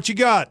 John, what you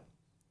got?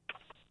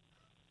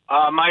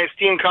 My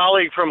esteemed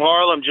colleague from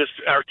Harlem just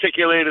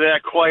articulated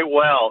that quite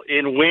well.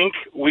 In Wink,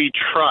 we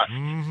trust.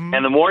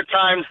 And the more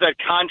times that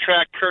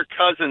contract Kirk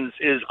Cousins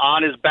is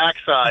on his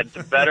backside,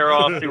 the better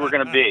off we're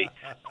going to be,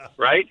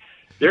 right?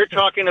 They're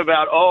talking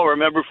about,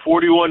 remember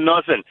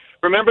 41-0.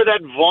 Remember that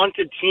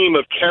vaunted team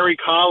of Kerry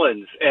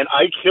Collins and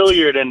Ike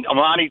Hilliard and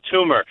Amani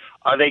Toomer.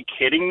 Are they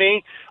kidding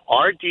me?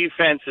 Our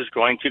defense is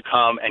going to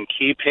come and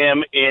keep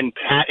him in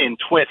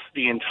twist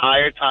the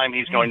entire time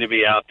he's going to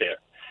be out there.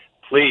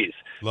 Please.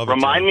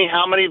 Remind me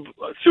how many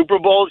Super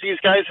Bowls these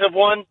guys have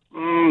won?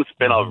 It's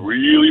been a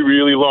really,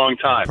 really long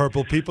time.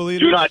 Purple people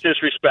eaters? Do not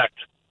disrespect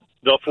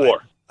the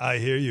 4. I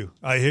hear you.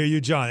 I hear you,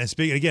 John. And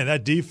speaking, again,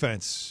 that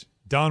defense,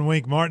 Don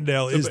Wink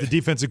Martindale is the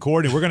defensive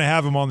coordinator. We're going to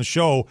have him on the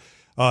show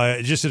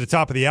just at the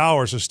top of the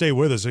hour, so stay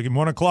with us. At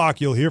 1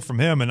 o'clock, you'll hear from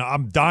him, and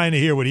I'm dying to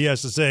hear what he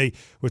has to say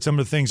with some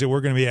of the things that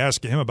we're going to be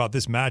asking him about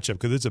this matchup,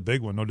 because it's a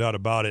big one, no doubt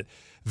about it.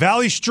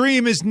 Valley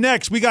Stream is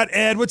next. We got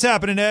Ed. What's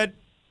happening, Ed?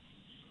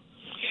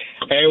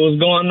 Hey, what's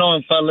going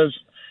on, fellas?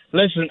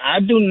 Listen, I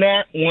do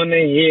not want to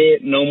hear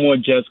no more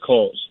just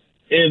calls.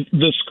 If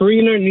the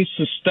screener needs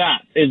to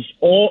stop, it's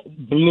all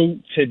blue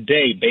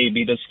today,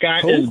 baby. The sky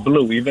is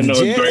blue, even though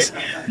it's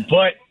gray.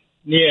 But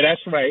Yeah,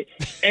 that's right.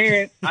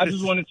 And I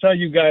just want to tell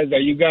you guys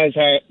that you guys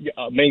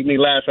make me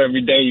laugh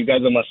every day. You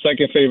guys are my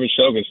second favorite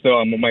show, but still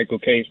I'm a Michael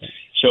K.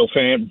 Show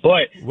fan.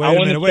 But wait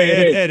a minute.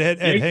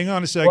 Ed, hang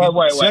on a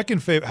second.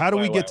 Second favorite. How do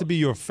we get to be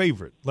your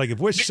favorite? Like, if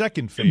we're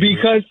second favorite.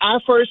 Because I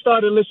first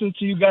started listening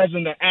to you guys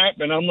in the app,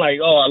 and I'm like,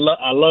 oh,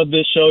 I love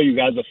this show. You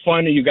guys are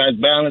funny. You guys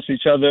balance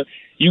each other.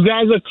 You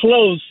guys are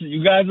close.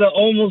 You guys are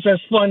almost as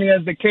funny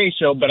as the K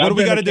Show. But what do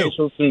we got to do?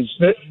 Since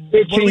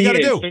 15 what do we got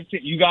to do?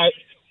 15, you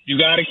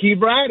got to keep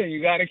riding.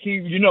 You got to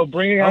keep,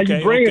 bringing how you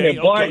bringing it.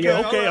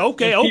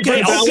 Okay. I want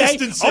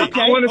to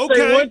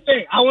say one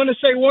thing. I want to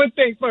say one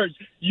thing first.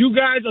 You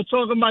guys are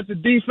talking about the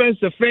defense,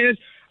 the fans.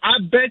 I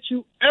bet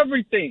you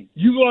everything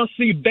you're going to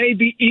see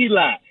baby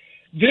Eli.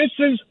 This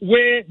is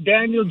where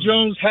Daniel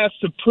Jones has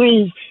to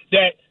prove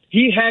that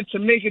he had to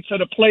make it to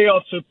the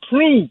playoffs to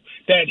prove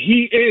that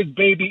he is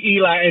baby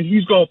Eli, and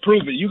he's going to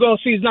prove it. You're going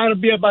to see it's not going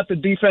to be about the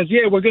defense.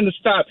 Yeah, we're going to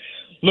stop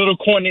little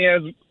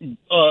corny-ass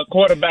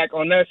quarterback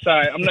on that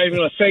side. I'm not even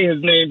going to say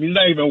his name. He's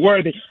not even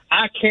worthy.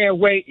 I can't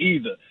wait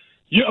either.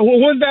 What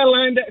was that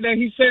line that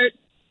he said?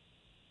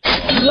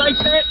 You like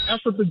that?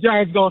 That's what the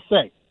Giants going to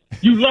say.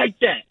 You like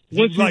that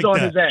once he's on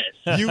his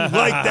ass. You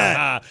like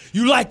that.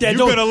 You like that.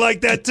 You're going to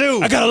like that, too.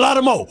 I got a lot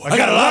of mo. I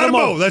got a lot of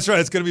mo. That's right.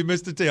 It's going to be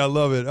Mr. T. I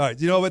love it. All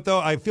right. You know what, though?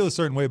 I feel a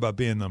certain way about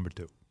being number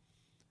 2.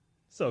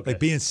 It's okay.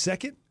 Like being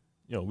second?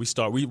 We'll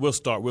start.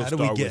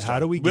 How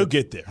do we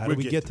get there? How do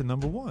we get to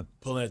number 1?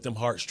 Pulling at them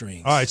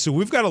heartstrings. All right, so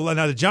we've got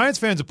now the Giants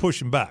fans are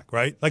pushing back,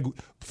 right? Like,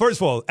 first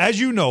of all, as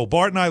you know,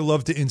 Bart and I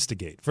love to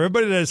instigate. For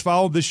everybody that has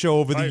followed this show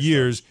over the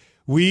years,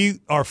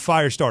 we are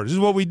fire starters. This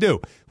is what we do.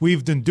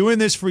 We've been doing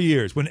this for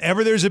years.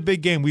 Whenever there's a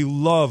big game, we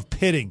love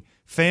pitting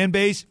fan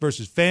base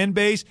versus fan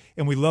base,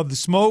 and we love the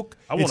smoke.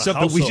 It's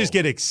something we just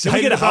get excited Can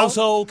we get a about.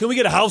 household? Can we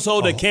get a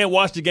household that can't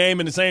watch the game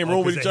in the same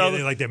room with each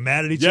other? Like they're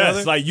mad at each other? other?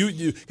 Yes, like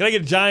you. Can I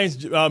get a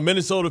Giants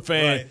Minnesota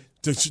fan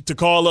to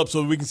call up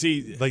so we can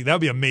see? Like, that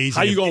would be amazing.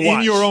 How you going to watch?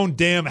 In your own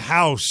damn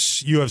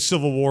house, you have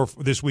Civil War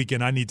this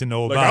weekend. I need to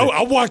know about it.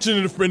 I'm watching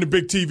it in the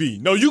big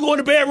TV. No, you go in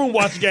the bedroom and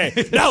watch the game.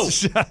 No.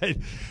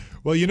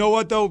 Well, you know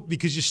what, though?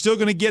 Because you're still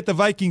going to get the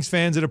Vikings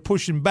fans that are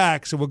pushing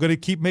back, so we're going to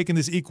keep making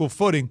this equal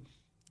footing.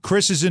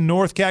 Chris is in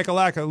North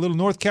Kakalaka, a little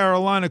North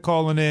Carolina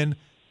calling in.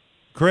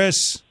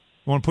 Chris,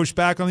 you want to push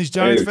back on these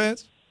Giants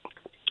fans?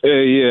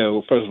 Yeah.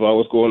 Well, first of all,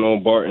 what's going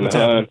on, Bart and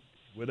Hahn?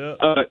 What up?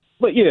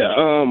 But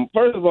yeah,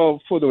 first of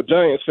all, for the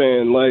Giants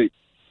fan, like,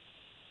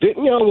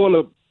 didn't y'all want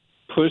to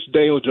push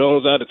Daniel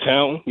Jones out of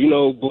town,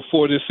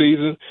 before this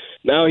season?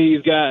 Now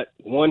he's got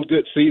one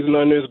good season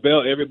under his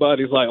belt.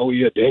 Everybody's like, oh,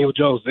 yeah, Daniel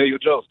Jones.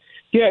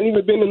 He hadn't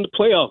even been in the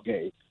playoff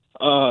game.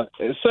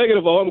 And second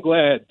of all, I'm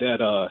glad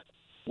that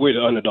we're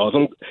the underdogs.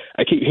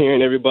 I keep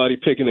hearing everybody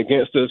picking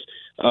against us.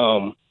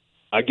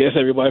 I guess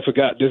everybody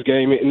forgot this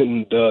game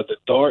in the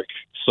dark.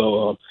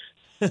 So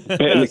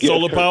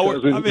solar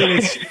power.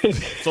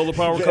 Solar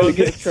power.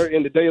 Against Kurt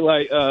in the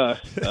daylight.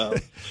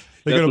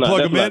 They're going to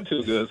plug him in?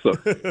 Too good, so.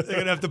 They're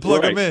going to have to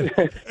plug him in. At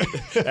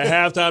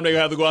halftime, they're going to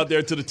have to go out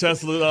there to the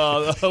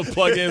Tesla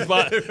plug-in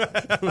spot.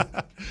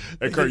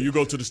 Hey, Kurt, you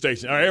go to the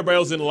station. All right, everybody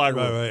else in the locker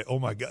room. Right. Oh,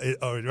 my God.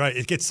 Right.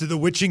 It gets to the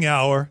witching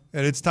hour,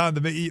 and it's time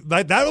to make –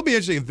 that'll be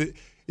interesting.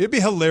 It'd be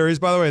hilarious,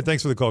 by the way, and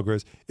thanks for the call,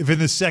 Chris. If in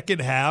the second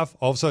half,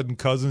 all of a sudden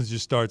Cousins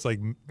just starts,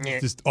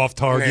 just off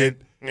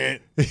target.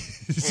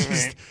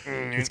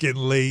 It's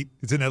getting late.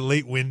 It's in that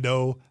late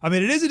window. I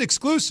mean, it is an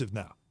exclusive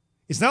now.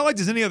 It's not like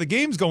there's any other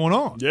games going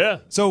on. Yeah.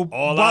 So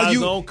all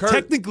eyes on Kurt.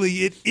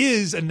 Technically it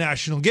is a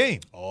national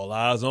game. All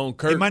eyes on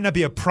Kurt. It might not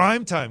be a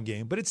primetime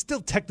game, but it's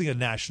still technically a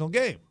national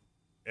game.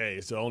 Hey,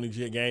 it's the only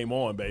game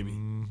on, baby.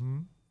 Mm-hmm.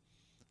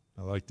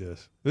 I like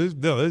this. This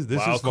is fun.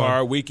 Wild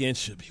card weekend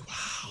should be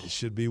wild. It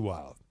should be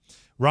wild.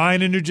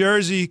 Ryan in New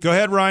Jersey. Go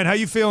ahead, Ryan. How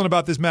you feeling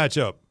about this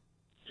matchup?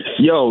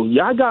 Yo,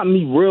 y'all got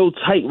me real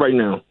tight right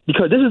now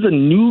because this is a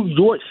New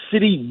York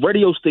City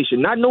radio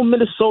station. Not no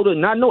Minnesota,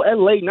 not no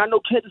L.A., not no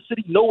Kansas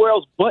City, nowhere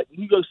else but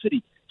New York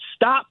City.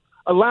 Stop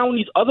allowing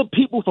these other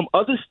people from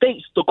other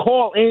states to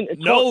call in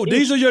and talk.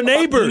 These are your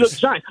neighbors. New York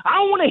Giants. I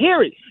don't want to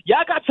hear it.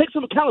 Y'all got to take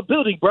some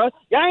accountability, bro.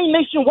 Y'all ain't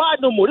nationwide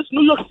no more. This is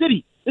New York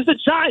City. This is the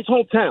Giants'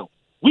 hometown.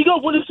 We go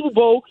win the Super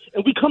Bowl,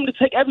 and we come to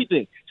take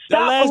everything.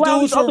 Stop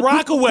allowing these other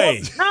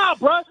Rockaway. Nah,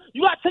 bro.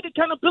 You got to take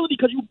accountability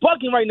because you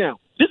bugging right now.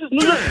 This is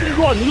New York City.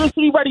 You on New York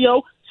City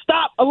radio.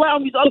 Stop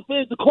allowing these other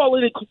fans to call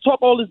in and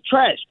talk all this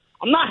trash.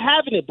 I'm not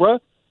having it, bro.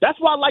 That's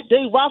why I like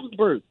Dave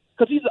Roethlisberger,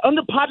 because he's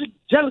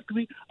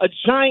unapologetically a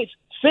Giants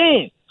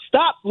fan.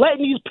 Stop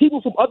letting these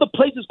people from other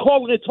places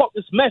call in and talk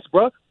this mess,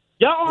 bro.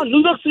 Y'all on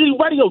New York City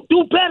radio.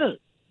 Do better.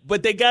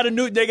 But they got a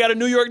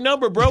New York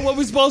number, bro. What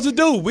we supposed to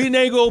do? We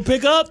ain't gonna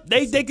pick up.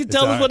 They can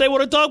tell us what they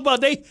want to talk about.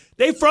 They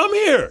from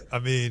here. I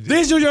mean,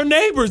 these are your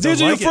neighbors.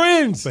 These are your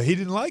friends. But he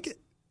didn't like it.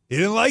 He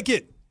didn't like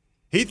it.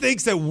 He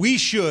thinks that we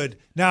should.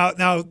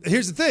 Now,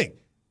 here's the thing.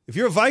 If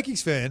you're a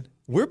Vikings fan,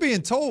 we're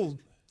being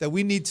told that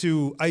we need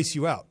to ice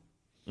you out.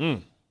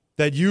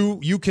 That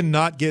you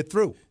cannot get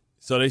through.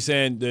 So they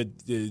saying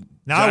that the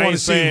now Giants I want to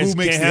see who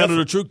makes can't handle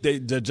the truth.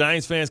 The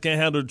Giants fans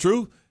can't handle the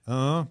truth.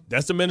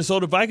 That's the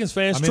Minnesota Vikings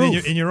fans' I mean,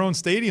 truth. in your own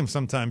stadium,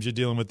 sometimes you're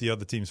dealing with the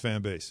other team's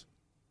fan base.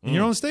 In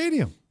your own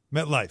stadium,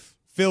 MetLife,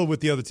 filled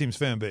with the other team's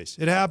fan base.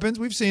 It happens.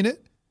 We've seen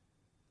it.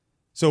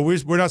 So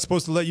we're not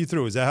supposed to let you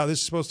through. Is that how this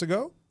is supposed to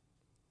go?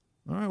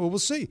 All right, well, we'll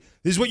see.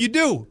 This is what you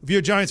do if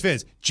you're Giants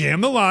fans.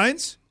 Jam the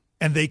lines,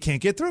 and they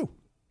can't get through.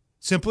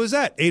 Simple as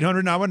that.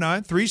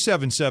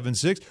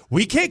 800-919-3776.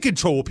 We can't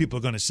control what people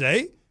are going to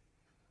say.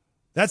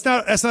 That's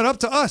not up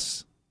to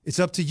us. It's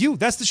up to you.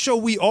 That's the show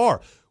we are.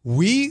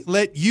 We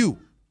let you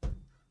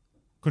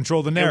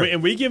control the narrative.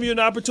 And we give you an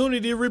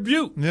opportunity to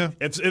rebuke. Yeah.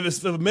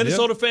 If a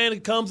Minnesota fan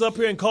comes up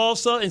here and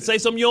calls something and say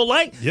something you don't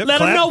like, Yep. let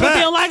them Clap know what back.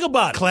 they don't like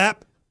about it.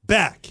 Clap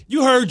back.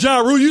 You heard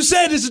Ja Rule. You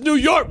said this is New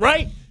York,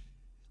 right?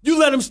 You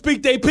let them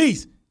speak their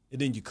piece. And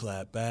then you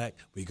clap back.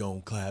 We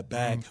gon' clap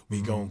back.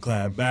 We gon'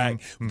 clap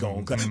back. We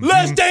gon' clap.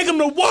 Let's take them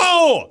to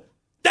war.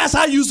 That's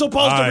how you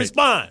supposed to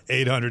respond.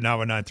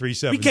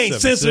 800-919-3776. We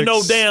can't censor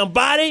no damn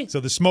body.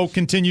 So the smoke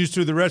continues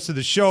through the rest of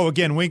the show.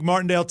 Again, Wink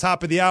Martindale,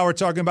 top of the hour,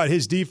 talking about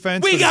his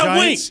defense. We for the got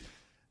Giants.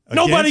 Wink.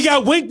 Nobody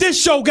got Wink. This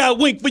show got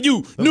Wink for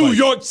you, New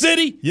York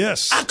City.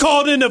 Yes. I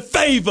called in a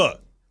favor.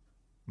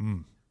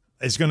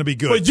 It's going to be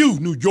good. For you,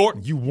 New York.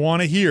 You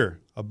want to hear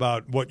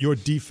about what your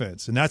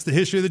defense, and that's the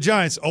history of the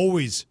Giants,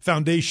 always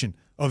foundation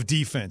of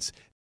defense.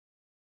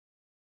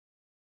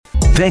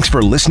 Thanks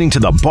for listening to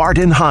the Bart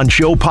and Hahn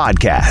Show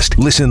podcast.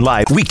 Listen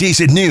live weekdays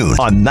at noon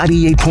on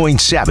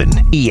 98.7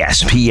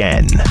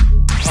 ESPN. All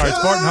right,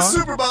 it's Bart and Hahn.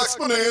 Superbox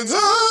Bonanza.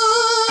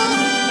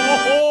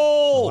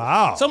 Oh,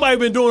 wow. Somebody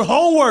been doing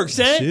homework,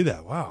 Sam. See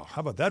that? Wow.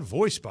 How about that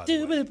voice, by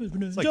the way?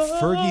 It's like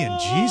Fergie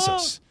and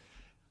Jesus.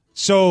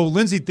 So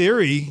Lindsey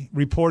Theory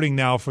reporting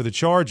now for the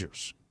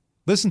Chargers.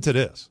 Listen to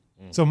this.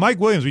 So Mike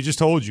Williams, we just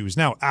told you, is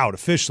now out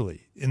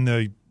officially in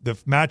the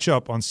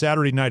matchup on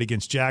Saturday night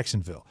against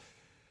Jacksonville.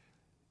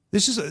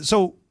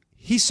 So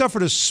he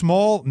suffered a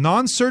small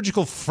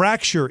non-surgical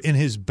fracture in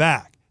his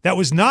back that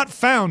was not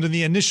found in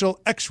the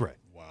initial X-ray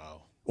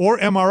or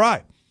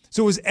MRI.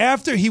 So it was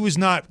after he was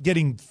not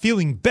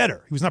feeling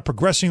better. He was not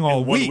progressing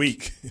all In 1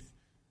 week.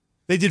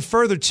 They did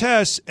further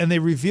tests, and they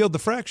revealed the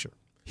fracture.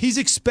 He's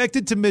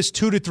expected to miss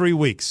 2 to 3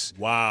 weeks.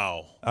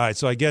 Wow. All right,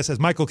 so I guess, as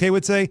Michael Kay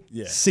would say,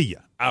 see ya.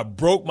 I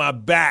broke my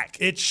back.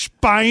 It's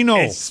spinal.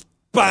 It's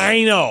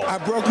spinal. I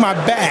broke my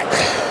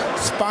back.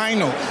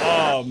 Spinal.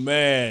 Oh,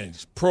 man.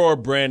 Poor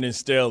Brandon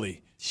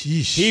Staley.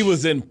 Sheesh. He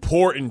was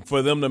important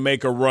for them to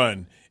make a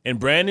run. And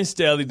Brandon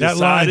Staley decided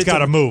that line's got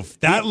to move.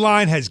 That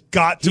line has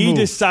got to move. He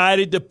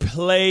decided to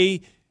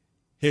play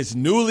his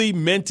newly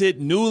minted,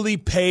 newly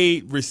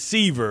paid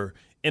receiver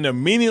in a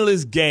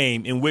meaningless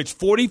game in which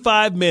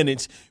 45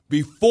 minutes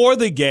before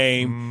the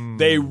game,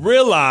 they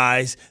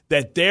realized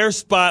that their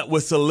spot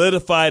was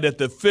solidified at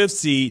the 5th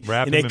seed,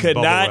 and they could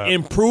not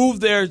improve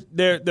their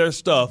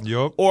stuff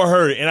or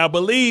hurt it. And I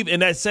believe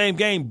in that same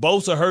game,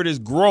 Bosa hurt his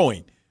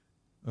groin.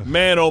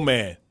 Man, oh,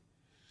 man.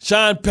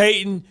 Sean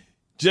Payton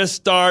just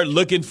started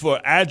looking for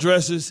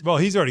addresses. Well,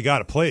 he's already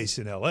got a place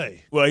in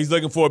L.A. Well, he's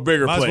looking for a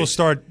bigger place. Might as well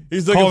start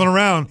calling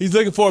around. He's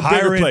looking for a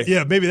bigger place.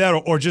 Yeah, maybe that,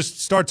 or just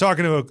start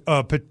talking to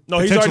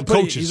potential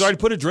coaches. He's already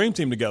put a dream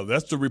team together.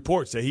 That's the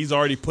report. That he's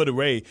already put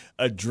away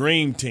a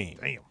dream team.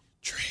 Damn.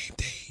 Dream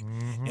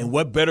team. And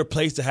what better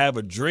place to have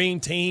a dream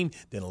team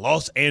than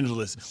Los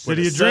Angeles, where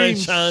City the of sun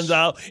dreams. shines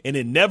out and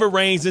it never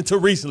rains until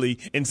recently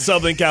in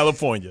Southern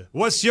California.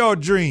 What's your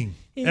dream?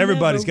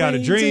 Everybody's got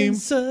a dream. In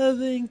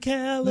Southern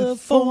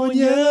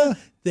California,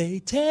 they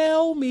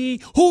tell me.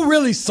 Who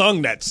really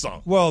sung that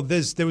song? Well,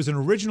 there was an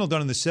original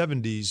done in the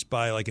 70s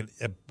by like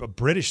a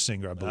British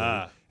singer, I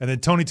believe. And then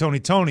Tony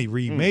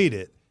remade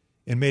it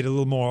and made it a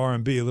little more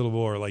R&B, a little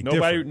more like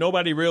different.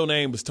 Nobody real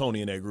name was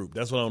Tony in that group.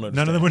 That's what I don't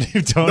understand. None of them were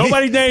named Tony?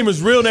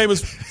 Nobody's real name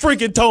is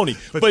freaking Tony.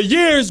 For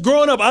years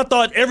growing up, I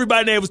thought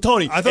everybody's name was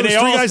Tony. I thought it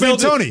was three guys named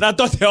Tony. And I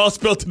thought they all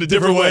spelled it in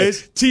different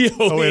ways.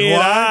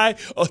 T-O-N-I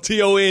or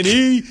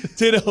T-O-N-E.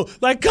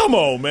 Like, come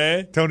on,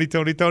 man. Tony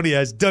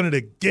has done it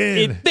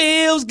again. It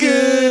feels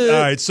good. All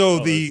right, so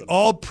the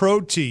All-Pro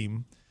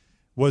team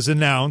was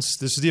announced.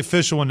 This is the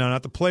official one now,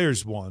 not the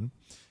players' one.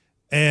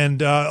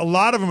 And a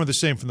lot of them are the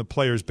same from the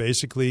players,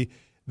 basically.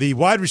 The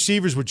wide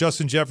receivers were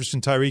Justin Jefferson,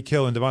 Tyreek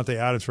Hill, and Devontae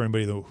Adams for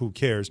anybody who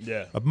cares.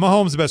 Yeah.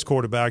 Mahomes, the best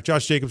quarterback.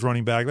 Josh Jacobs,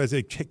 running back. Let's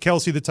say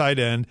Kelsey, the tight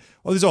end.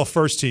 Well, these are all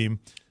first team.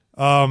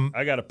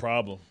 I got a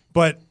problem.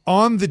 But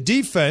on the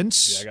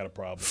defense, I got a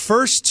problem.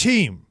 First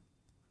team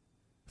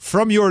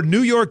from your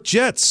New York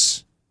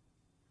Jets,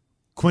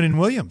 Quinnen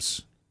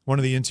Williams, one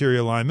of the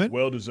interior linemen.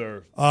 Well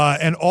deserved.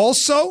 And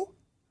also,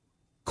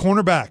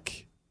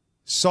 cornerback,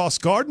 Sauce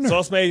Gardner.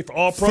 Sauce made for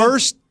All-Pro.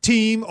 First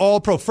team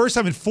All-Pro. First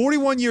time in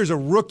 41 years a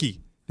rookie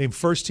named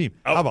first team.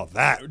 How about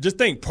that? Just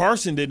think,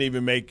 Parson didn't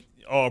even make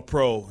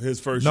All-Pro his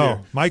first year.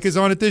 No, Mike is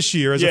on it this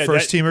year as a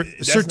first teamer.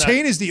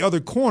 Surtain is the other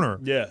corner.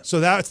 Yeah.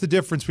 So that's the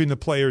difference between the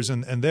players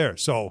and there.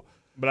 So,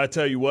 but I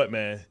tell you what,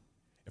 man.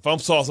 If I'm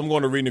Sauce, I'm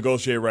going to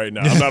renegotiate right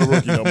now. I'm not a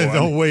rookie no more.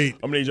 Don't wait.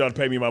 I'm going to need y'all to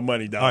pay me my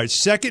money, dog. All right,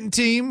 second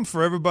team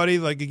for everybody.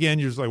 Like, again,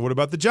 you're just like, what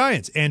about the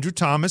Giants? Andrew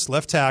Thomas,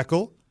 left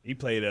tackle. He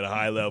played at a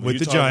high level. With You're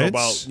the talking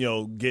Giants.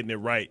 about, getting it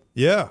right.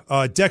 Yeah.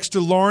 Dexter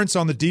Lawrence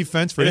on the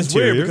defense for And it's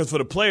interior. weird because for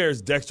the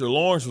players, Dexter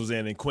Lawrence was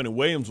in and Quentin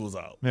Williams was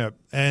out. Yeah.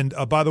 And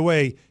by the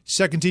way,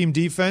 second-team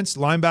defense,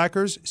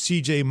 linebackers,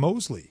 C.J.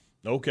 Mosley.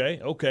 Okay.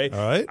 All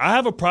right. I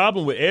have a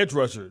problem with edge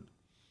rusher.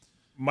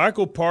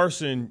 Michael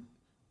Parsons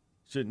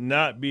should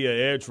not be an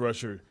edge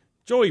rusher.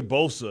 Joey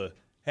Bosa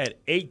had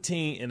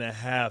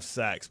 18.5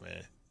 sacks,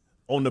 man,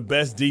 on the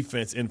best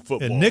defense in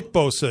football. And Nick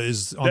Bosa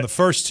is on the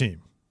first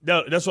team.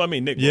 No, that's what I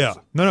mean, Nick Bosa. Yeah.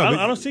 No.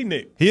 I don't see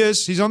Nick. He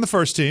is. He's on the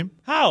first team.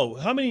 How?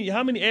 How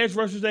many edge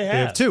rushers they have? They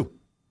have 2.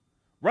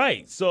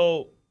 Right.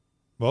 So.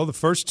 Well, the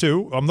first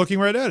 2, I'm looking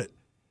right at it.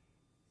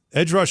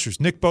 Edge rushers,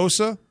 Nick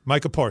Bosa,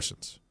 Micah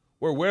Parsons.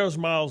 Where's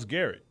Myles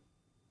Garrett?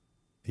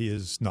 He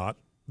is not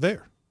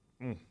there.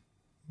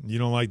 You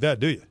don't like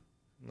that, do you?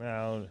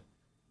 I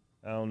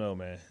don't know,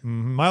 man.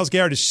 Myles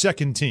Garrett is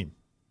second team,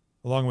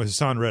 along with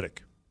Hassan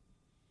Reddick.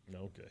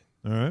 Okay.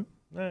 All right.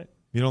 All right.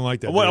 You don't like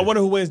that. I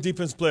wonder who wins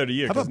Defensive Player of the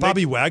Year. How about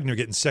Bobby Wagner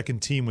getting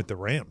second team with the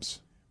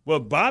Rams? Well,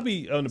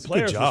 Bobby on the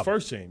players was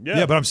first team.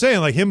 Yeah, but I'm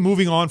saying like him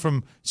moving on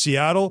from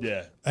Seattle.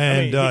 Yeah,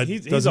 and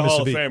he's a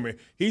Hall of Famer.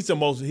 He's the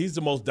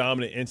most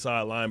dominant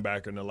inside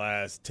linebacker in the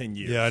last 10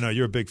 years. Yeah, I know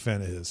you're a big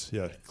fan of his.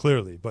 Yeah,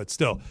 clearly, but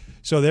still.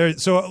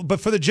 But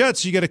for the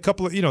Jets, you get a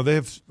couple of they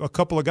have a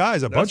couple of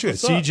guys, bunch of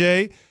guys,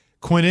 CJ,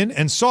 Quinnen,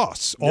 and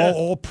Sauce,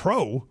 all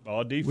pro,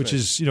 all defense, which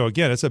is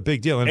again it's a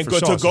big deal. And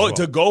for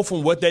to go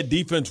from what that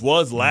defense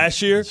was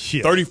last year,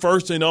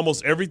 31st in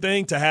almost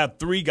everything, to have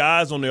 3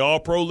 guys on the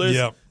All Pro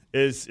list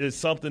is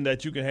something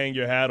that you can hang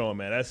your hat on,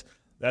 man.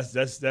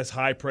 That's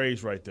high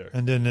praise right there.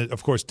 And then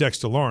of course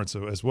Dexter Lawrence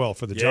as well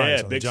for the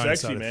Giants on big the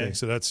Giants sexy, side man. of things.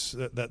 So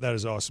that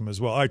is awesome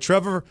as well. All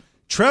right,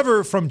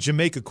 Trevor from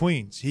Jamaica,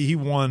 Queens. He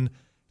won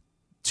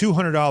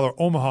 $200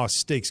 Omaha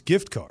Steaks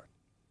gift card.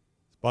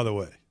 By the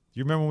way, do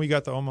you remember when we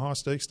got the Omaha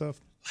Steak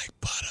stuff? Like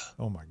butter.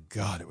 Oh my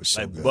God, it was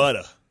so like good.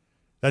 Butter.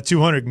 That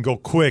 200 can go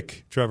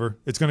quick, Trevor.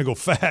 It's going to go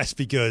fast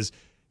because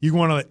you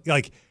want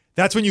to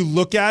that's when you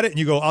look at it and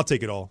you go, I'll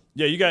take it all.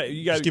 Yeah, you got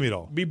just give me it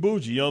all. Be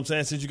bougie, you know what I'm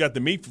saying? Since you got the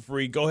meat for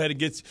free, go ahead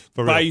and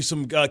buy you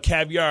some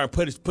caviar and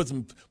put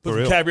some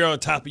caviar on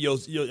top of your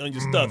stuff, you know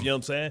what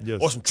I'm saying?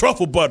 Yes. Or some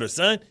truffle butter,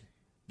 son.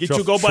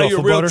 Go buy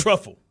your real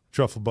truffle.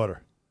 Truffle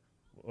butter.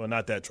 Well,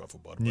 not that truffle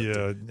butter.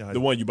 Yeah. The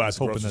one you buy at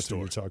the grocery that's store.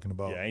 what you're talking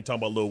about. Yeah, I ain't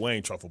talking about Lil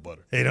Wayne truffle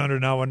butter.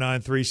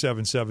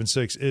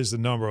 800-919-3776 is the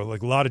number.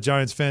 Like a lot of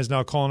Giants fans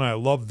now calling. I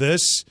love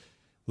this.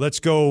 Let's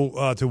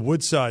go to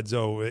Woodside,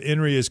 though.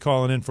 Inri is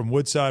calling in from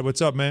Woodside.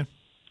 What's up, man?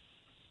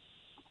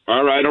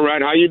 All right.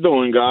 How you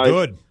doing, guys?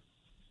 Good.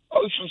 I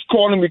was just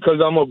calling because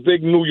I'm a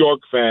big New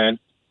York fan,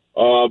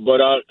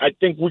 but I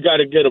think we got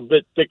to get a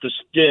bit thicker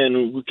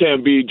skin. We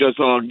can't be just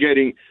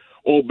getting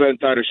all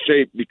bent out of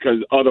shape because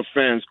other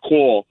fans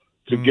call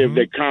to give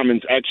their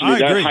comments. Actually,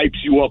 that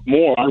hypes you up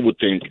more, I would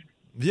think.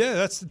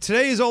 Yeah,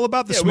 today is all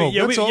about the smoke.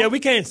 We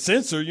can't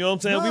censor, you know what I'm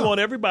saying? No. We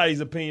want everybody's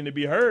opinion to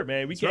be heard,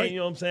 man. We can't, you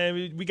know what I'm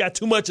saying? We got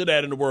too much of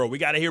that in the world. We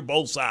got to hear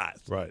both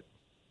sides. Right.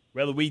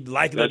 Whether we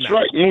like it or not. That's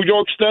right. New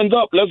York, stand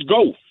up. Let's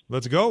go.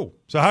 Let's go.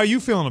 So how are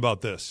you feeling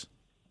about this?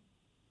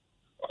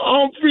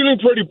 I'm feeling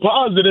pretty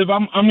positive.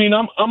 I'm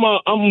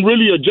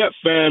really a Jet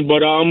fan,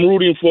 but I'm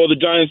rooting for the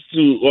Giants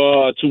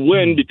to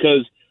win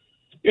because,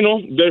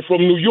 they're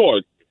from New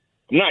York.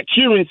 I'm not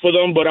cheering for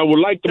them, but I would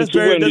like them to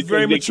win. That's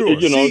very mature.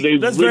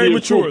 That's very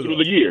mature through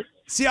the year.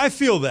 See, I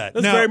feel that.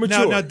 That's very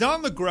mature. Now,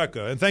 Don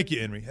LaGreca, and thank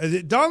you,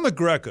 Henry. Don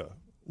LaGreca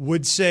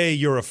would say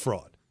you're a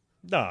fraud.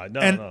 No.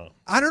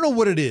 I don't know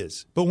what it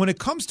is, but when it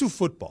comes to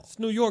football, it's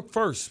New York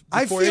first.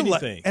 I before feel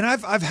anything. and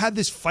I've had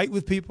this fight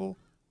with people.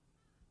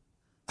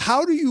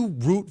 How do you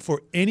root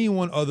for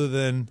anyone other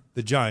than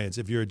the Giants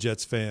if you're a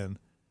Jets fan?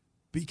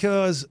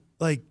 Because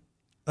like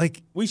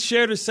we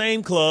share the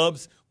same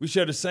clubs, we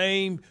share the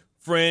same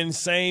friends,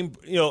 same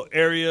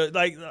area.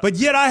 But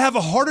yet I have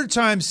a harder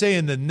time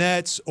saying the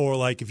Nets, or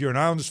like if you're an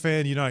Islanders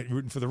fan, you're not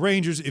rooting for the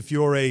Rangers. If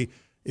you're a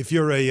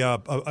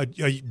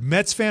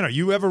Mets fan, are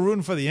you ever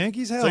rooting for the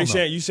Yankees? Hell no.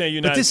 So you're saying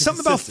you're not. But there's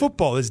something about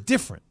football that's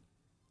different.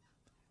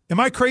 Am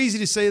I crazy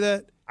to say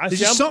that?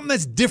 There's just something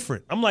that's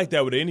different. I'm like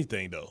that with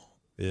anything, though.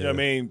 Yeah. You know what I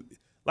mean?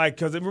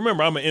 Because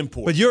remember, I'm an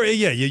import. But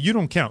you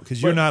don't count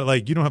because you're not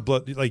you don't have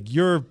blood.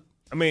 You're.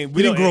 I mean,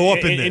 we didn't grow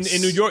up in this.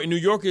 In New York, New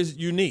York is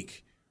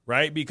unique,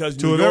 right? Because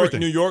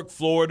New York,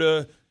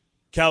 Florida,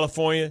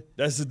 California,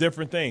 that's a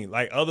different thing.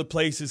 Like other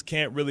places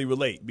can't really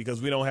relate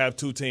because we don't have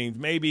two teams.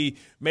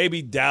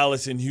 Maybe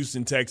Dallas and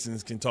Houston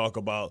Texans can talk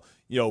about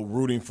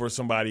rooting for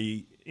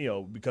somebody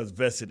because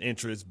vested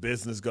interest,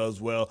 business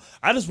goes well.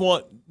 I just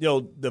want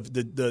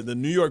the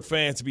New York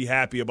fans to be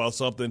happy about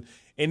something,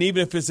 and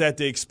even if it's at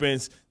the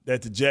expense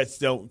that the Jets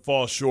don't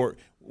fall short.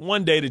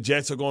 One day the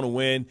Jets are going to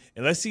win,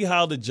 and let's see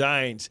how the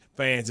Giants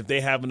fans, if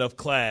they have enough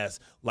class,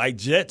 like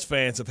Jets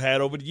fans have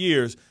had over the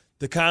years,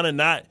 to kind of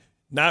not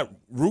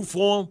root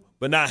for them,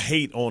 but not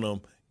hate on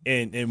them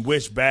and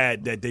wish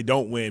bad that they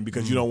don't win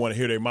because you don't want to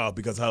hear their mouth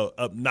because how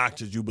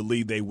obnoxious you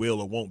believe they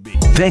will or won't be.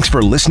 Thanks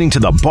for listening to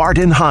the Bart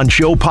and Hahn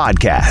Show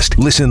podcast.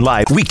 Listen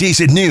live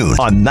weekdays at noon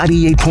on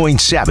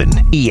 98.7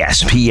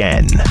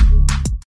 ESPN.